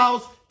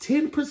 House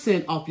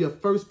 10% off your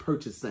first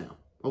purchase sound.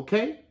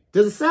 Okay?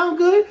 Does it sound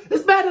good?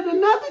 It's better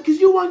than nothing because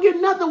you won't get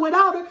nothing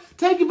without it.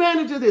 Take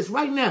advantage of this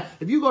right now.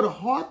 If you go to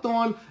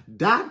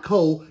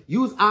hawthorne.co,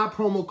 use our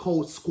promo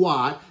code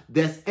SQUADD,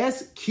 that's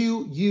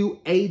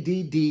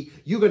SQUADD,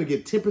 you're going to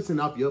get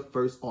 10% off your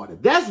first order.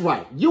 That's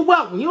right. You're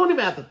welcome. You don't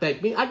even have to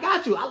thank me. I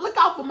got you. I look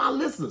out for my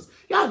listeners.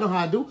 Y'all know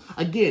how I do.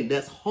 Again,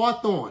 that's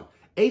Hawthorne,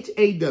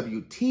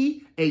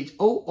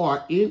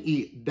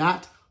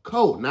 HAWTHORNE.co,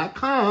 not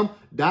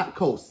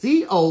com.co,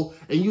 CO,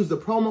 and use the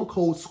promo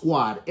code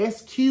SQUADD,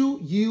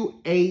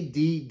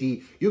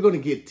 SQUADD. You're going to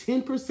get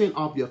 10%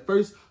 off your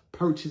first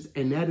purchase,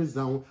 and that is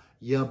on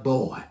your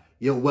boy.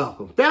 You're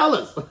welcome.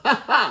 Fellas,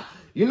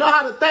 you know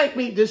how to thank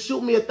me. Just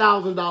shoot me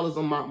 $1,000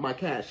 on my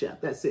Cash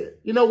App. That's it.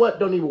 You know what?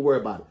 Don't even worry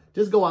about it.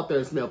 Just go out there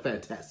and smell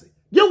fantastic.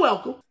 You're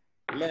welcome.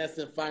 Last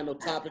and final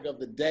topic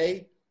of the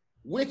day,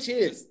 which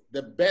is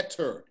the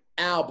better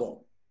album?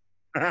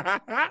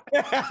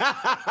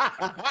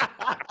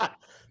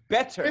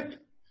 Better.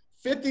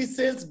 50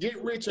 Cent's Get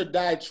Rich or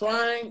Die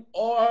Trying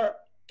or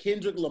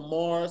Kendrick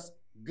Lamar's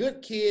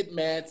Good Kid,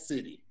 M.A.A.d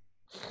City?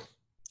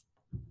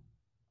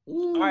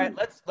 All right,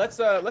 let's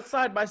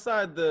side by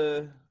side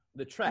the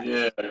tracks.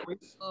 Yeah.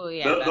 Oh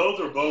yeah.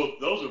 Those are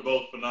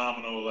both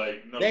phenomenal.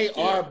 Like They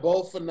are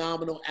both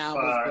phenomenal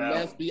albums, but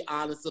let's be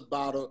honest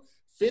about it.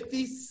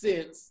 50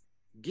 Cent's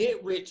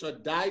Get Rich or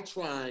Die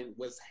Trying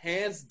was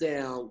hands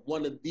down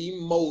one of the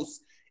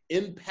most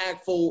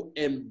impactful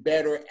and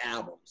better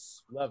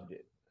albums. Loved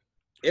it.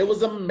 It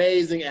was an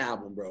amazing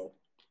album, bro.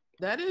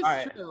 That is All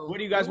right. true. What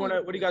do you guys want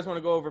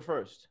to go over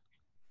first?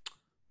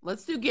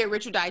 Let's do Get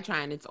Rich or Die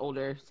Trying. It's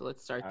older, so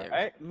let's start there. All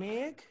right,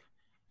 Meg,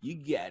 you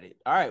got it.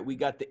 All right, we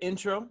got the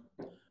intro.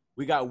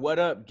 We got What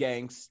Up,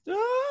 Gangsta.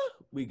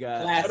 We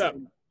got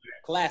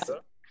Classic.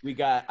 We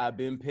got I've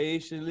Been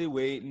Patiently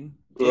Waiting.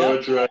 Try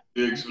to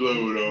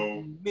explode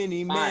on.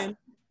 Many Men.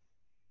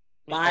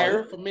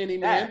 Fire for Many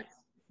Men.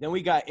 Then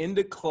we got In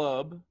the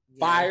Club.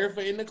 Fire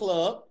for In the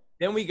Club.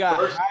 Then we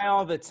got High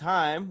All the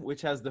Time,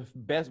 which has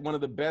one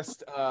of the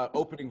best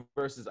opening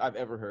verses I've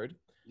ever heard.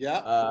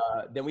 Yeah.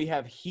 Then we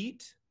have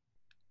Heat.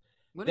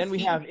 Then we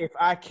have If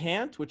I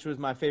Can't, which was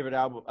my favorite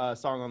album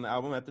song on the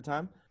album at the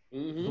time.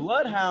 Mm-hmm.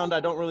 Bloodhound, I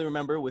don't really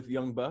remember, with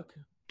Young Buck.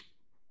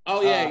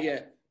 Oh yeah.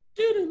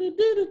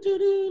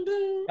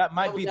 That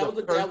might be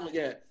the first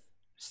yeah.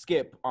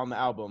 skip on the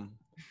album.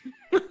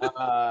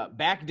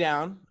 Back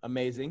Down,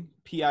 amazing.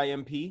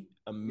 PIMP,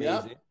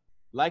 amazing. Yep.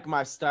 Like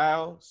My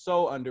Style,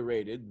 so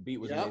underrated. The beat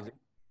was amazing.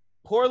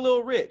 Poor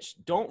Lil Rich,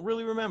 don't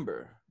really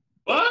remember.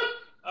 What?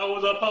 I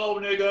was a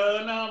poor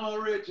nigga, now I'm a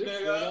rich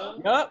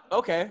nigga. Yep.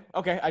 Okay.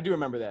 I do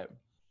remember that.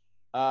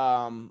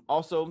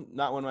 Also,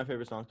 not one of my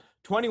favorite songs.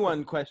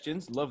 21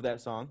 Questions, love that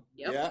song.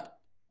 Yep. Yeah.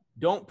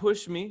 Don't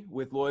Push Me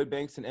with Lloyd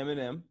Banks and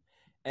Eminem.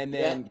 And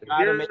then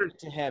Gotta Make It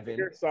to Heaven.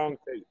 Your song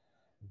tape.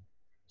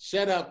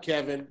 Shut up,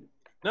 Kevin.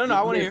 No,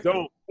 I want to hear.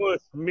 Don't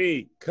push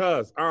me,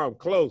 cause I'm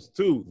close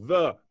to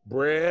the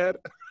bread.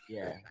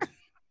 Yeah. I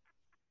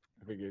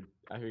figured.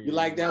 You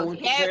like that one?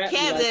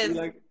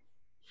 Kevin.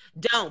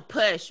 Don't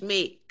push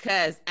me,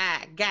 cause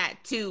I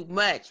got too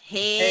much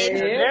head.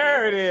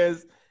 There it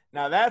is.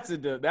 Now that's a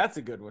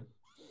good one.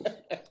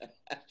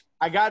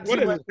 I got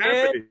too much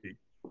head.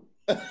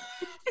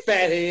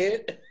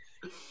 Fathead.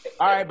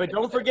 All right, but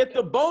don't forget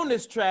the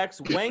bonus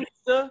tracks.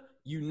 Wanksta,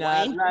 You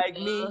Not Like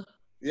Me.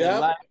 Yeah.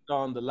 Life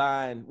on the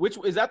Line. Which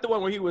is that the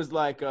one where he was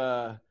like he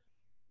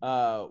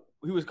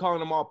was calling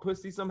them all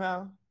pussy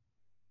somehow?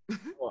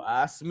 Well,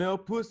 I smell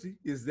pussy.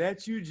 Is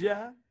that you,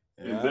 Ja?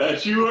 Is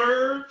that you,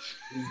 Herb?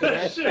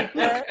 That shit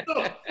was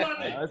so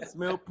funny. I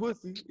smell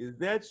pussy. Is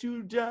that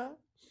you, Ja?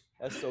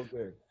 That's so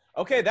good.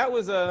 Okay, that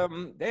was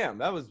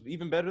that was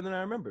even better than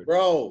I remembered.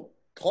 Bro,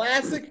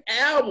 classic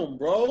album,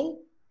 bro.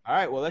 All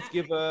right, well, let's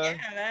give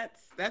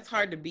that's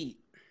hard to beat.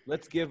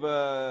 Let's give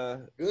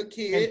Good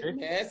Kid,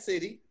 M.A.A.d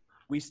City.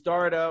 We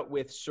start out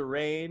with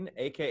Shireen,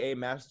 aka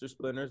Master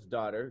Splinter's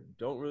daughter.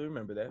 Don't really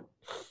remember that.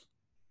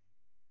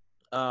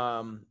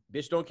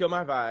 Bitch Don't Kill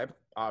My Vibe,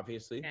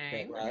 obviously.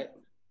 Okay. Right.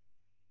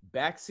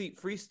 Backseat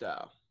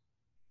Freestyle.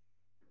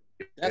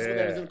 That's what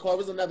that was in the call. It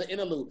was another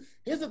interlude.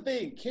 Here's the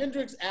thing.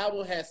 Kendrick's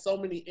album has so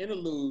many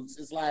interludes.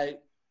 It's like,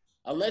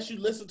 unless you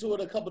listen to it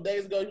a couple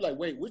days ago, you're like,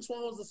 wait, which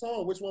one was the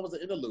song? Which one was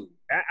the interlude?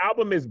 That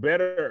album is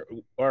better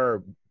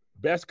or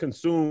best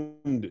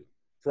consumed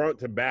front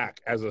to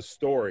back as a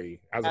story,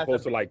 as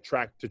opposed to like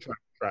track to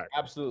track.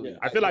 Absolutely. Yeah.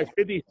 I feel like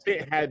 50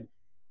 Cent had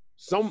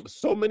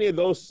so many of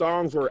those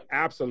songs were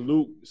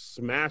absolute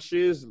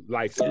smashes,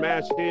 like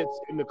smash hits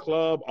in the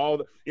club, all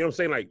the, you know what I'm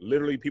saying? Like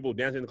literally people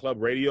dancing in the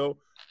club radio.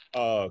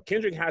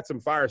 Kendrick had some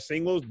fire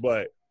singles,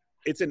 but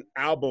it's an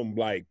album,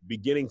 like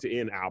beginning to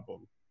end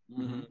album.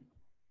 Mm-hmm.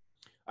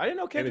 I didn't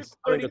know Kendrick was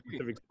telling a 33.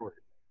 specific story.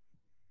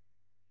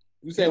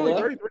 You say what?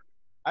 33.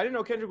 I didn't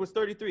know Kendrick was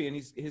 33, and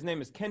his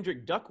name is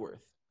Kendrick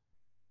Duckworth.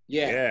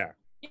 Yeah.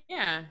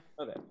 Yeah.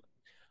 I know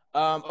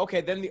that.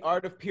 Okay, then The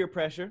Art of Peer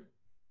Pressure.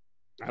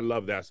 I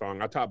love that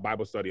song. I taught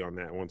Bible study on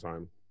that one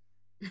time.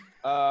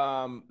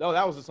 Oh,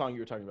 that was the song you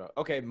were talking about.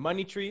 Okay,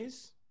 Money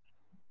Trees.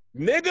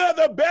 Nigga,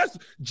 the best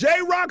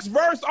J-Rock's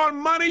verse on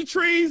Money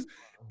Trees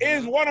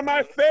is one of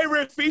my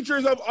favorite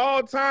features of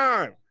all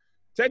time.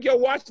 Take your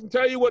watch and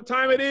tell you what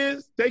time it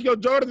is. Take your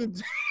Jordan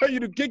and tell you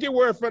to kick it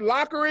where a Foot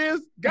Locker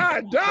is.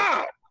 God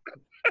damn.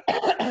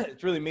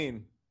 It's really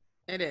mean.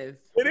 It is.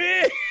 It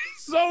is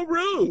so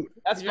rude.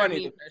 That's You're a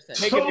funny. mean person.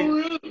 So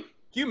rude.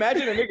 Can you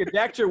imagine a nigga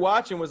jacked your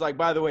watch and was like,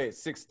 by the way,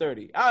 it's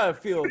 6:30. I would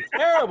feel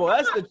terrible.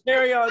 That's the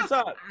cherry on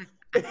top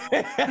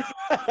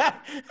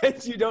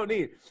that you don't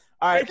need.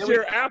 All right. Take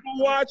your Apple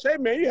Watch. Hey,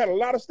 man, you had a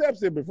lot of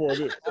steps in before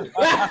this. Think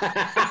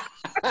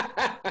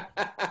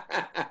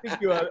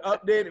you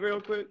update it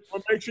real quick.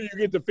 Well, make sure you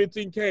get to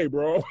 15K,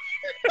 bro.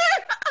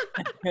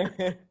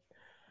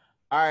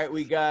 All right,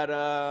 we got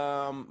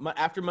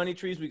after Money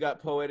Trees, we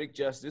got Poetic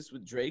Justice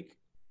with Drake.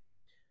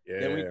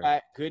 Yeah. Then we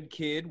got Good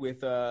Kid with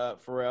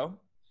Pharrell.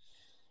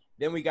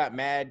 Then we got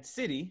Mad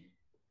City.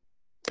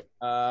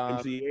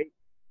 MC8.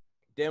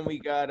 Then we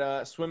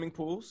got Swimming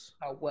Pools.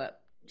 Oh,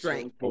 what?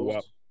 Drink.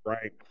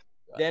 Right.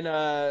 Then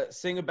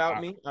Sing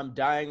About Me. I'm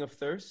Dying of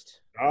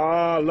Thirst.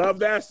 Oh, love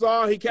that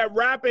song. He kept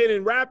rapping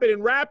and rapping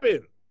and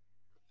rapping.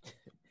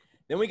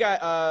 Then we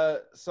got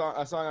a song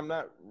I'm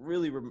not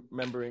really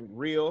remembering,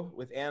 Real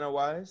with Anna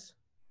Wise.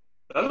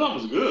 That song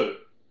was good.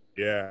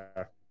 Yeah.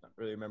 Not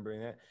really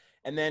remembering that.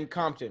 And then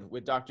Compton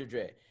with Dr.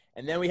 Dre.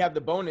 And then we have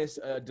the bonus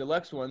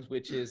deluxe ones,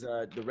 which is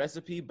The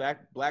Recipe,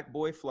 Black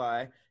Boy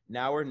Fly,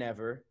 Now or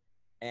Never.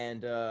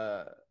 And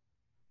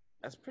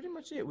that's pretty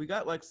much it. We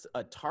got like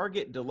a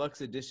Target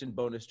deluxe edition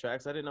bonus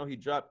tracks. I didn't know he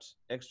dropped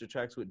extra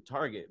tracks with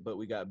Target, but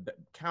we got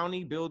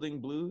County Building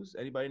Blues.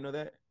 Anybody know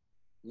that?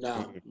 No,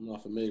 I'm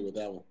not familiar with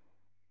that one.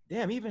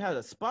 Damn, he even had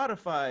a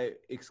Spotify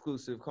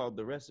exclusive called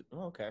The Recipe.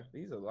 Oh, okay.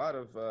 These are a lot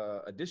of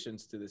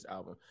additions to this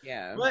album.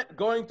 Yeah. But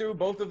going through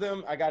both of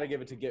them, I got to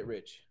give it to Get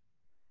Rich.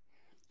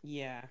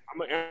 Yeah.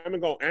 I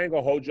ain't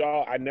gonna hold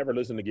y'all. I never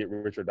listened to Get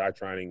Rich or Die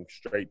Trying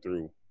straight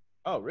through.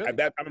 Oh, really? At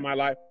that time in my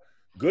life,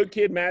 Good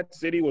Kid, Mad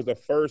City was the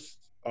first,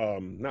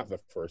 not the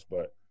first,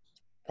 but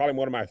probably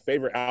one of my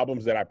favorite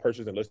albums that I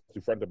purchased and listened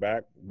to front to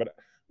back. But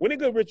when did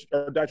Good Rich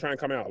or Die Trying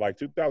come out? Like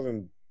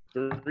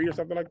 2003 or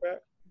something like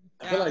that?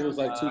 I feel like it was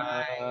like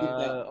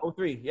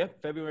 03.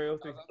 Yep, February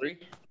 03.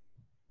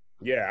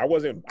 Yeah, I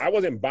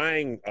wasn't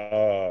buying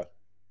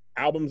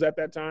albums at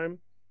that time,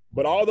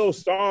 but all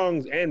those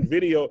songs and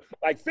video,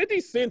 like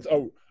 50 Cent's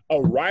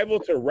arrival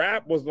to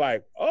rap was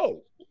like,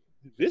 oh,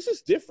 this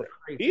is different.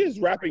 He is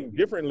rapping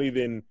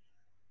differently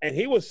and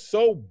he was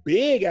so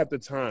big at the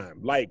time.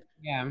 Like,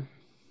 yeah,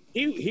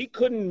 he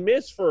couldn't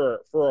miss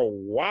for a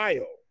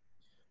while.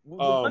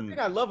 Well, the one thing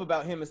I love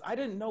about him is I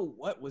didn't know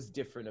what was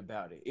different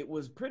about it. It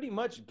was pretty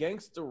much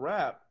gangster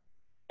rap.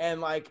 And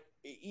like,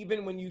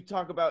 even when you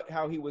talk about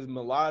how he was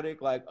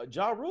melodic, like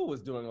Ja Rule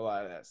was doing a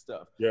lot of that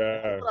stuff.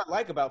 Yeah. That's what I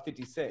like about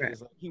 50 Cent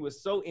is like, he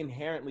was so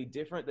inherently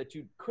different that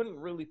you couldn't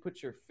really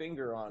put your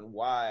finger on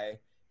why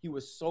he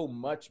was so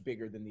much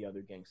bigger than the other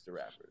gangster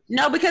rappers.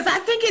 No, because I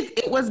think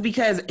it was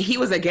because he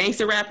was a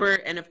gangster rapper,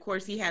 and of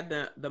course he had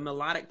the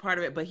melodic part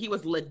of it, but he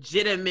was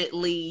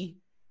legitimately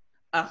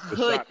a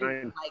hood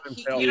dude. Like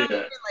he, you know what I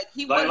mean? Like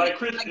he wasn't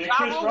like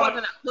Ja Rule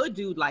wasn't a hood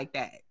dude like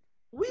that.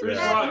 Chris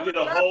Rock did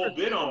a whole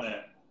bit on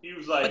that. He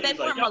was like, but they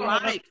were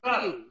melodic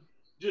too.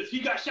 He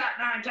got shot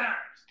 9 times.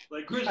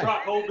 Like Chris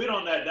Rock whole bit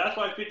on that. That's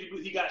why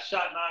he got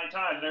shot 9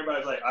 times, and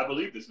everybody's like, I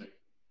believe this nigga.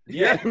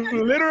 Yeah,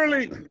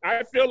 literally.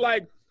 I feel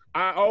like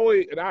I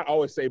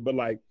always say, but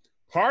like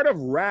part of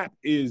rap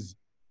is,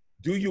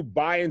 do you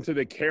buy into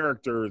the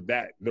character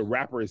that the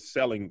rapper is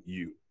selling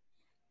you?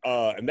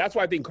 And that's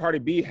why I think Cardi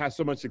B has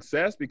so much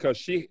success, because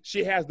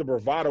she has the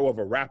bravado of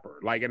a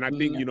rapper. Like, and I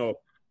think, you know,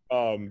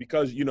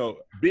 because, you know,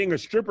 being a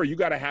stripper, you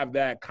got to have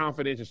that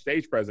confidence and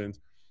stage presence.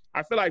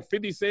 I feel like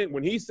 50 Cent,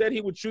 when he said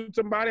he would shoot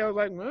somebody, I was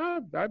like,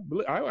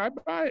 I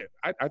buy it.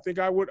 I think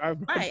I would. I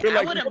feel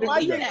like I wouldn't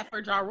believe that for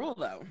Ja Rule,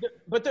 though.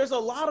 But there's a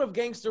lot of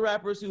gangster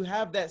rappers who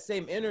have that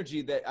same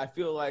energy that I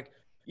feel like,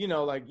 you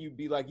know, like you'd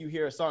be like, you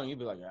hear a song, you'd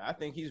be like, I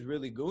think he's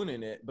really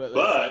gooning it.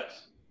 But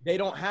they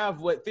don't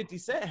have what 50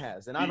 Cent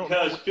has. And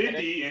because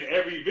 50 in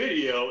every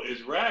video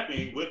is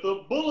rapping with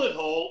a bullet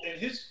hole in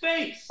his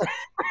face.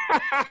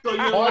 So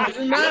you're hard to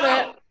deny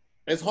that.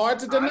 It's hard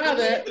to deny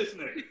that.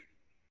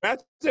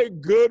 That's a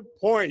good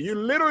point. You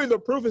literally, the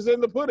proof is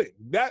in the pudding.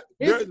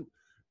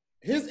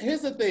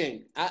 Here's the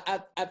thing.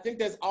 I think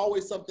there's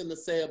always something to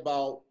say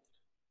about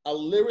a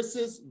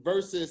lyricist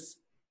versus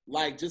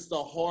like just a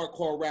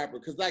hardcore rapper.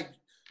 Because like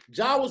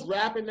Ja was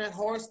rapping that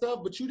hard stuff,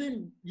 but you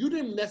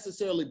didn't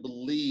necessarily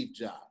believe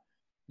Ja.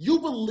 You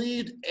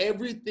believed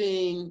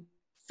everything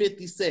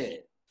 50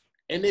 said.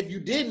 And if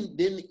you didn't,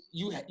 then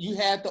you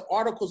had the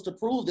articles to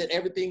prove that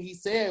everything he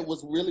said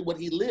was really what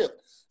he lived.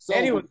 So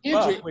and he was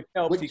Kendrick, with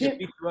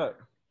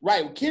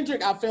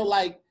Kendrick, I felt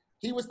like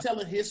he was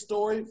telling his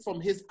story from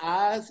his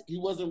eyes. He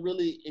wasn't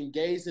really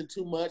engaged in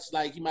too much.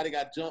 Like he might have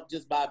got jumped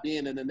just by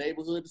being in the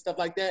neighborhood and stuff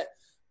like that.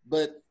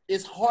 But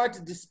it's hard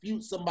to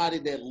dispute somebody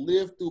that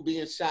lived through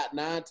being shot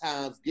 9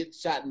 times, getting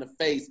shot in the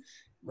face.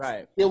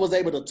 Right. He was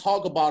able to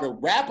talk about it,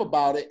 rap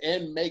about it,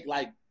 and make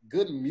like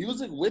good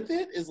music with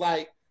it. It's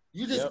like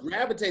you just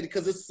gravitated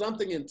because it's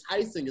something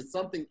enticing. It's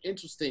something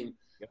interesting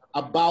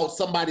about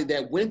somebody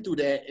that went through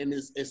that and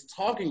is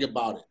talking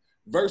about it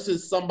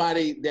versus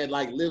somebody that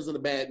like lives in a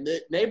bad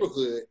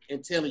neighborhood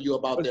and telling you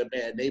about their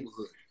bad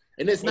neighborhood.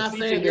 And it's not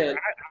saying that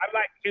I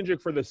like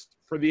Kendrick for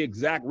the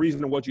exact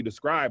reason of what you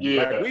described.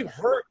 Yeah. Like, we've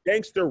heard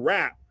gangster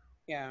rap.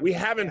 Yeah. We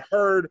haven't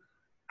heard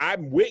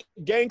I'm with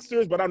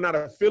gangsters, but I'm not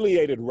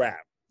affiliated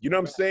rap. You know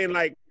what I'm saying?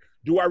 Like,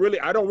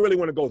 I don't really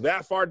want to go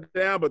that far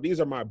down, but these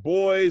are my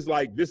boys.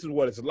 Like, this is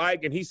what it's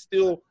like. And he's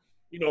still,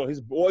 you know,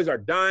 his boys are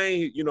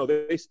dying. You know,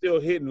 they still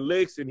hitting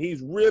licks, and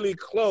he's really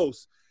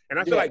close. And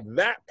I feel like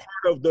that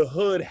part of the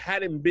hood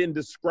hadn't been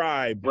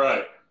described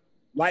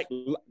like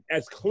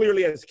as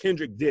clearly as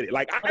Kendrick did it.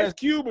 Like Ice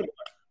Cube,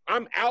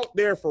 I'm out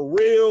there for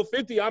real.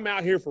 50, I'm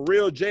out here for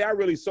real. Jay, I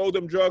really sold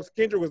them drugs.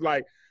 Kendrick was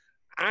like,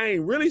 I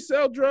ain't really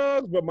sell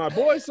drugs, but my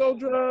boy sold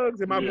drugs,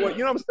 and my boy, you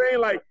know what I'm saying?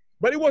 Like,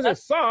 but it wasn't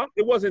soft.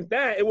 It wasn't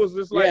that. It was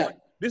just like,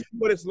 this is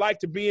what it's like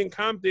to be in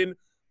Compton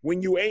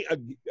when you ain't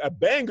a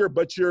banger,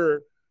 but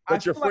your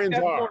friends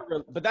are.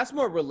 But that's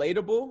more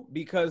relatable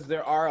because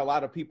there are a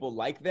lot of people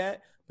like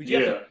that. But you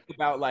have to think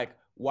about like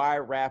why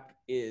rap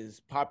is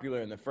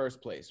popular in the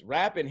first place.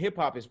 Rap and hip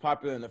hop is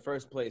popular in the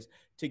first place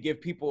to give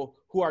people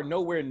who are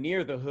nowhere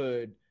near the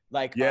hood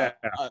like a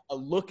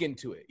look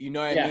into it. You know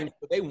what I mean?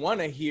 So they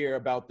want to hear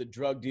about the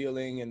drug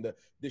dealing and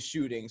the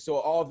shooting.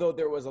 So although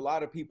there was a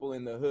lot of people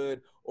in the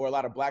hood or a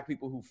lot of black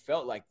people who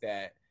felt like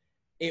that,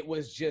 it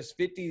was just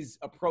 50's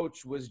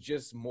approach was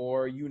just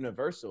more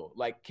universal.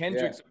 Like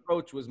Kendrick's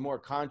approach was more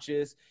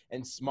conscious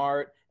and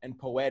smart and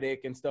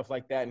poetic and stuff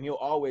like that. And he'll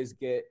always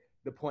get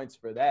the points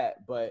for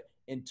that. But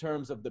in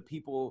terms of the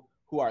people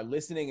who are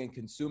listening and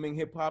consuming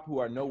hip hop, who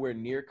are nowhere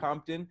near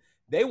Compton,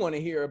 they want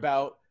to hear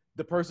about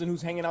the person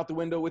who's hanging out the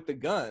window with the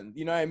gun.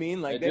 You know what I mean?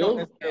 Like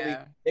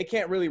they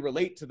can't really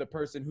relate to the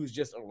person who's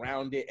just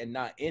around it and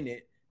not in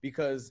it,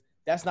 because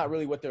that's not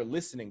really what they're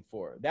listening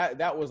for.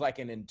 That was like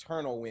an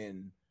internal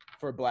win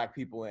for black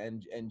people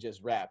and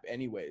just rap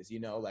anyways, you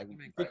know, like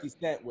 50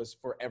 Cent was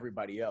for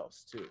everybody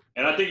else too.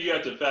 And I think you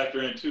have to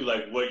factor in too,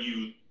 like what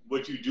you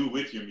do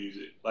with your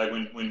music. Like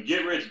when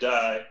Get Rich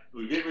Die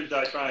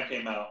Trying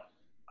came out,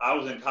 I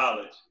was in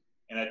college,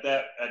 and at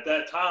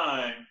that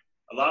time,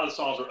 a lot of the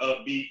songs were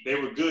upbeat. They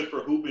were good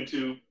for hooping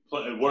to,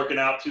 working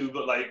out to,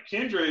 but like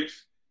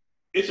Kendrick's,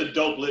 it's a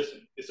dope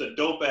listen. It's a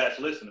dope ass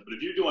listen. But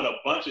if you're doing a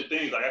bunch of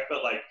things, like I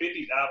felt like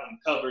 50's album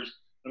covers,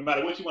 no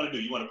matter what you want to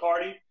do, you want to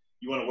party,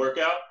 you want to work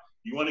out,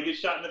 you want to get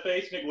shot in the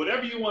face, nigga,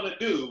 whatever you want to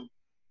do,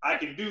 I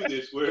can do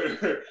this.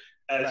 Where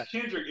as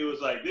Kendrick, it was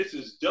like, this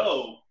is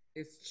dope,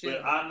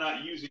 but I'm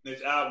not using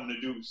this album to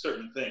do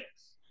certain things.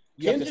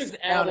 Kendrick's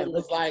album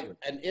was like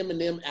an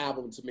Eminem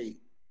album to me.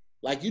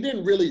 Like, you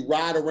didn't really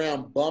ride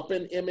around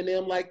bumping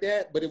Eminem like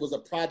that, but it was a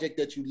project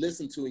that you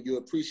listen to and you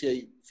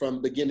appreciate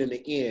from beginning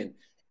to end.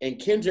 And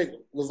Kendrick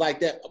was like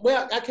that.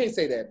 Well, I can't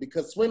say that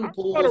because Swimming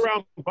Pools was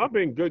around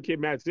bumping Good Kid,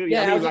 Mad City.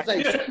 Yeah, I was just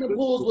like Swimming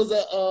Pools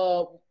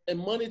was and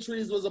Money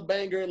Trees was a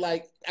banger.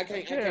 Like, I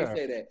can't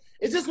say that.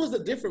 It just was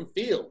a different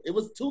feel. It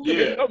was two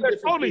they're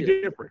totally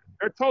different.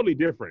 They're totally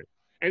different.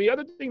 And the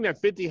other thing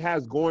that 50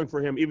 has going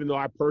for him, even though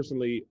I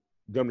personally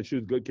gonna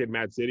choose Good Kid,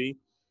 Mad City,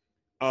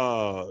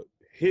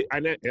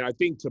 and I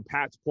think to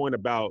Pat's point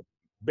about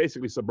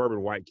basically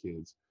suburban white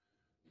kids,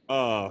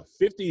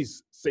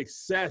 50's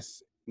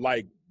success,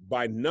 like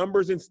by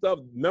numbers and stuff,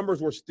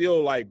 numbers were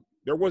still like,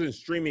 there wasn't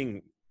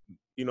streaming,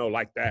 you know,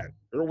 like that.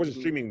 There wasn't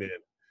streaming then.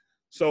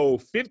 So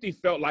 50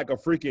 felt like a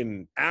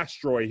freaking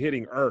asteroid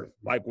hitting Earth,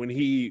 like when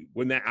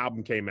that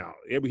album came out.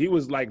 He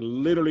was like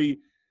literally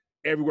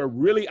everywhere.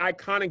 Really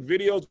iconic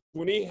videos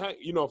when he,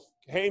 you know,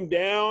 came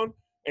down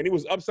and he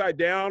was upside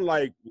down,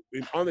 like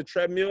on the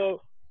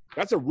treadmill.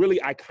 That's a really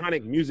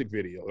iconic music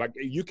video. Like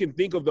you can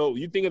think of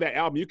you think of that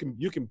album,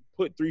 you can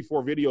put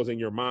 3-4 videos in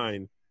your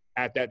mind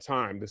at that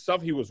time. The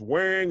stuff he was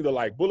wearing, the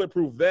like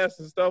bulletproof vests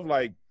and stuff,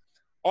 like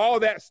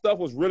all that stuff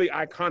was really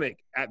iconic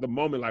at the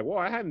moment. Like, whoa,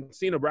 I hadn't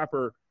seen a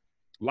rapper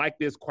like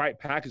this, quite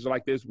packaged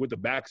like this, with the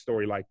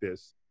backstory like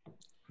this.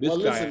 Well,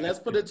 listen, let's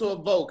put it to a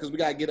vote because we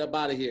got to get up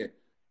out of here.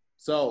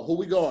 So, who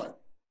we going?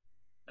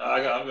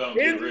 I'm going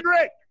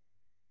Kendrick.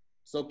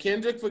 So,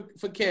 Kendrick for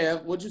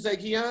Kev. What'd you say,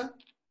 Keon?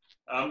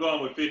 I'm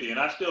going with 50, and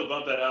I still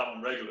bump that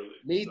album regularly.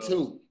 Me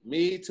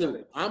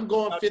too. I'm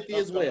going 50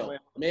 as well.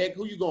 Meg,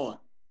 who you going?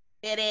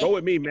 Go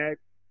with me, Meg.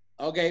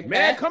 Okay,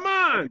 Meg, come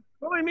on.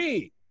 Go with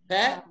me.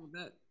 Pat?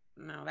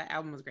 No, that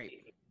album was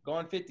great.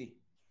 Going 50.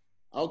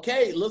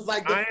 Okay, looks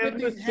like the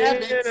 50s have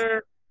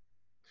it.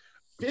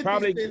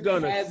 Probably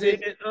gonna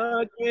sit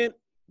again.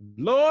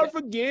 Lord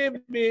forgive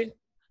me.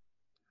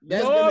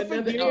 Lord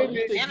forgive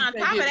me. And on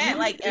top of that,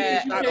 like you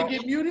can't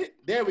get muted.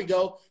 There we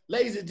go,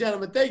 ladies and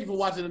gentlemen. Thank you for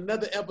watching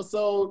another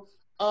episode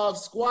of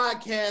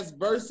SquADD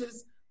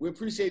Versus. We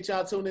appreciate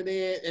y'all tuning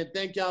in, and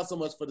thank y'all so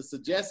much for the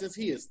suggestions.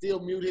 He is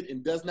still muted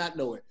and does not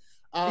know it.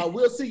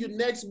 We'll see you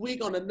next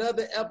week on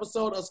another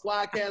episode of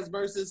SquADD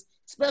Versus.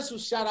 Special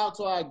shout out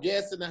to our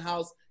guest in the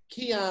house,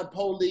 Keon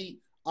Polite.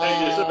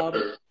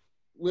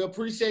 We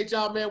appreciate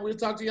y'all, man. We'll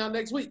talk to y'all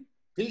next week.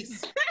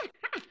 Peace.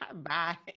 Bye.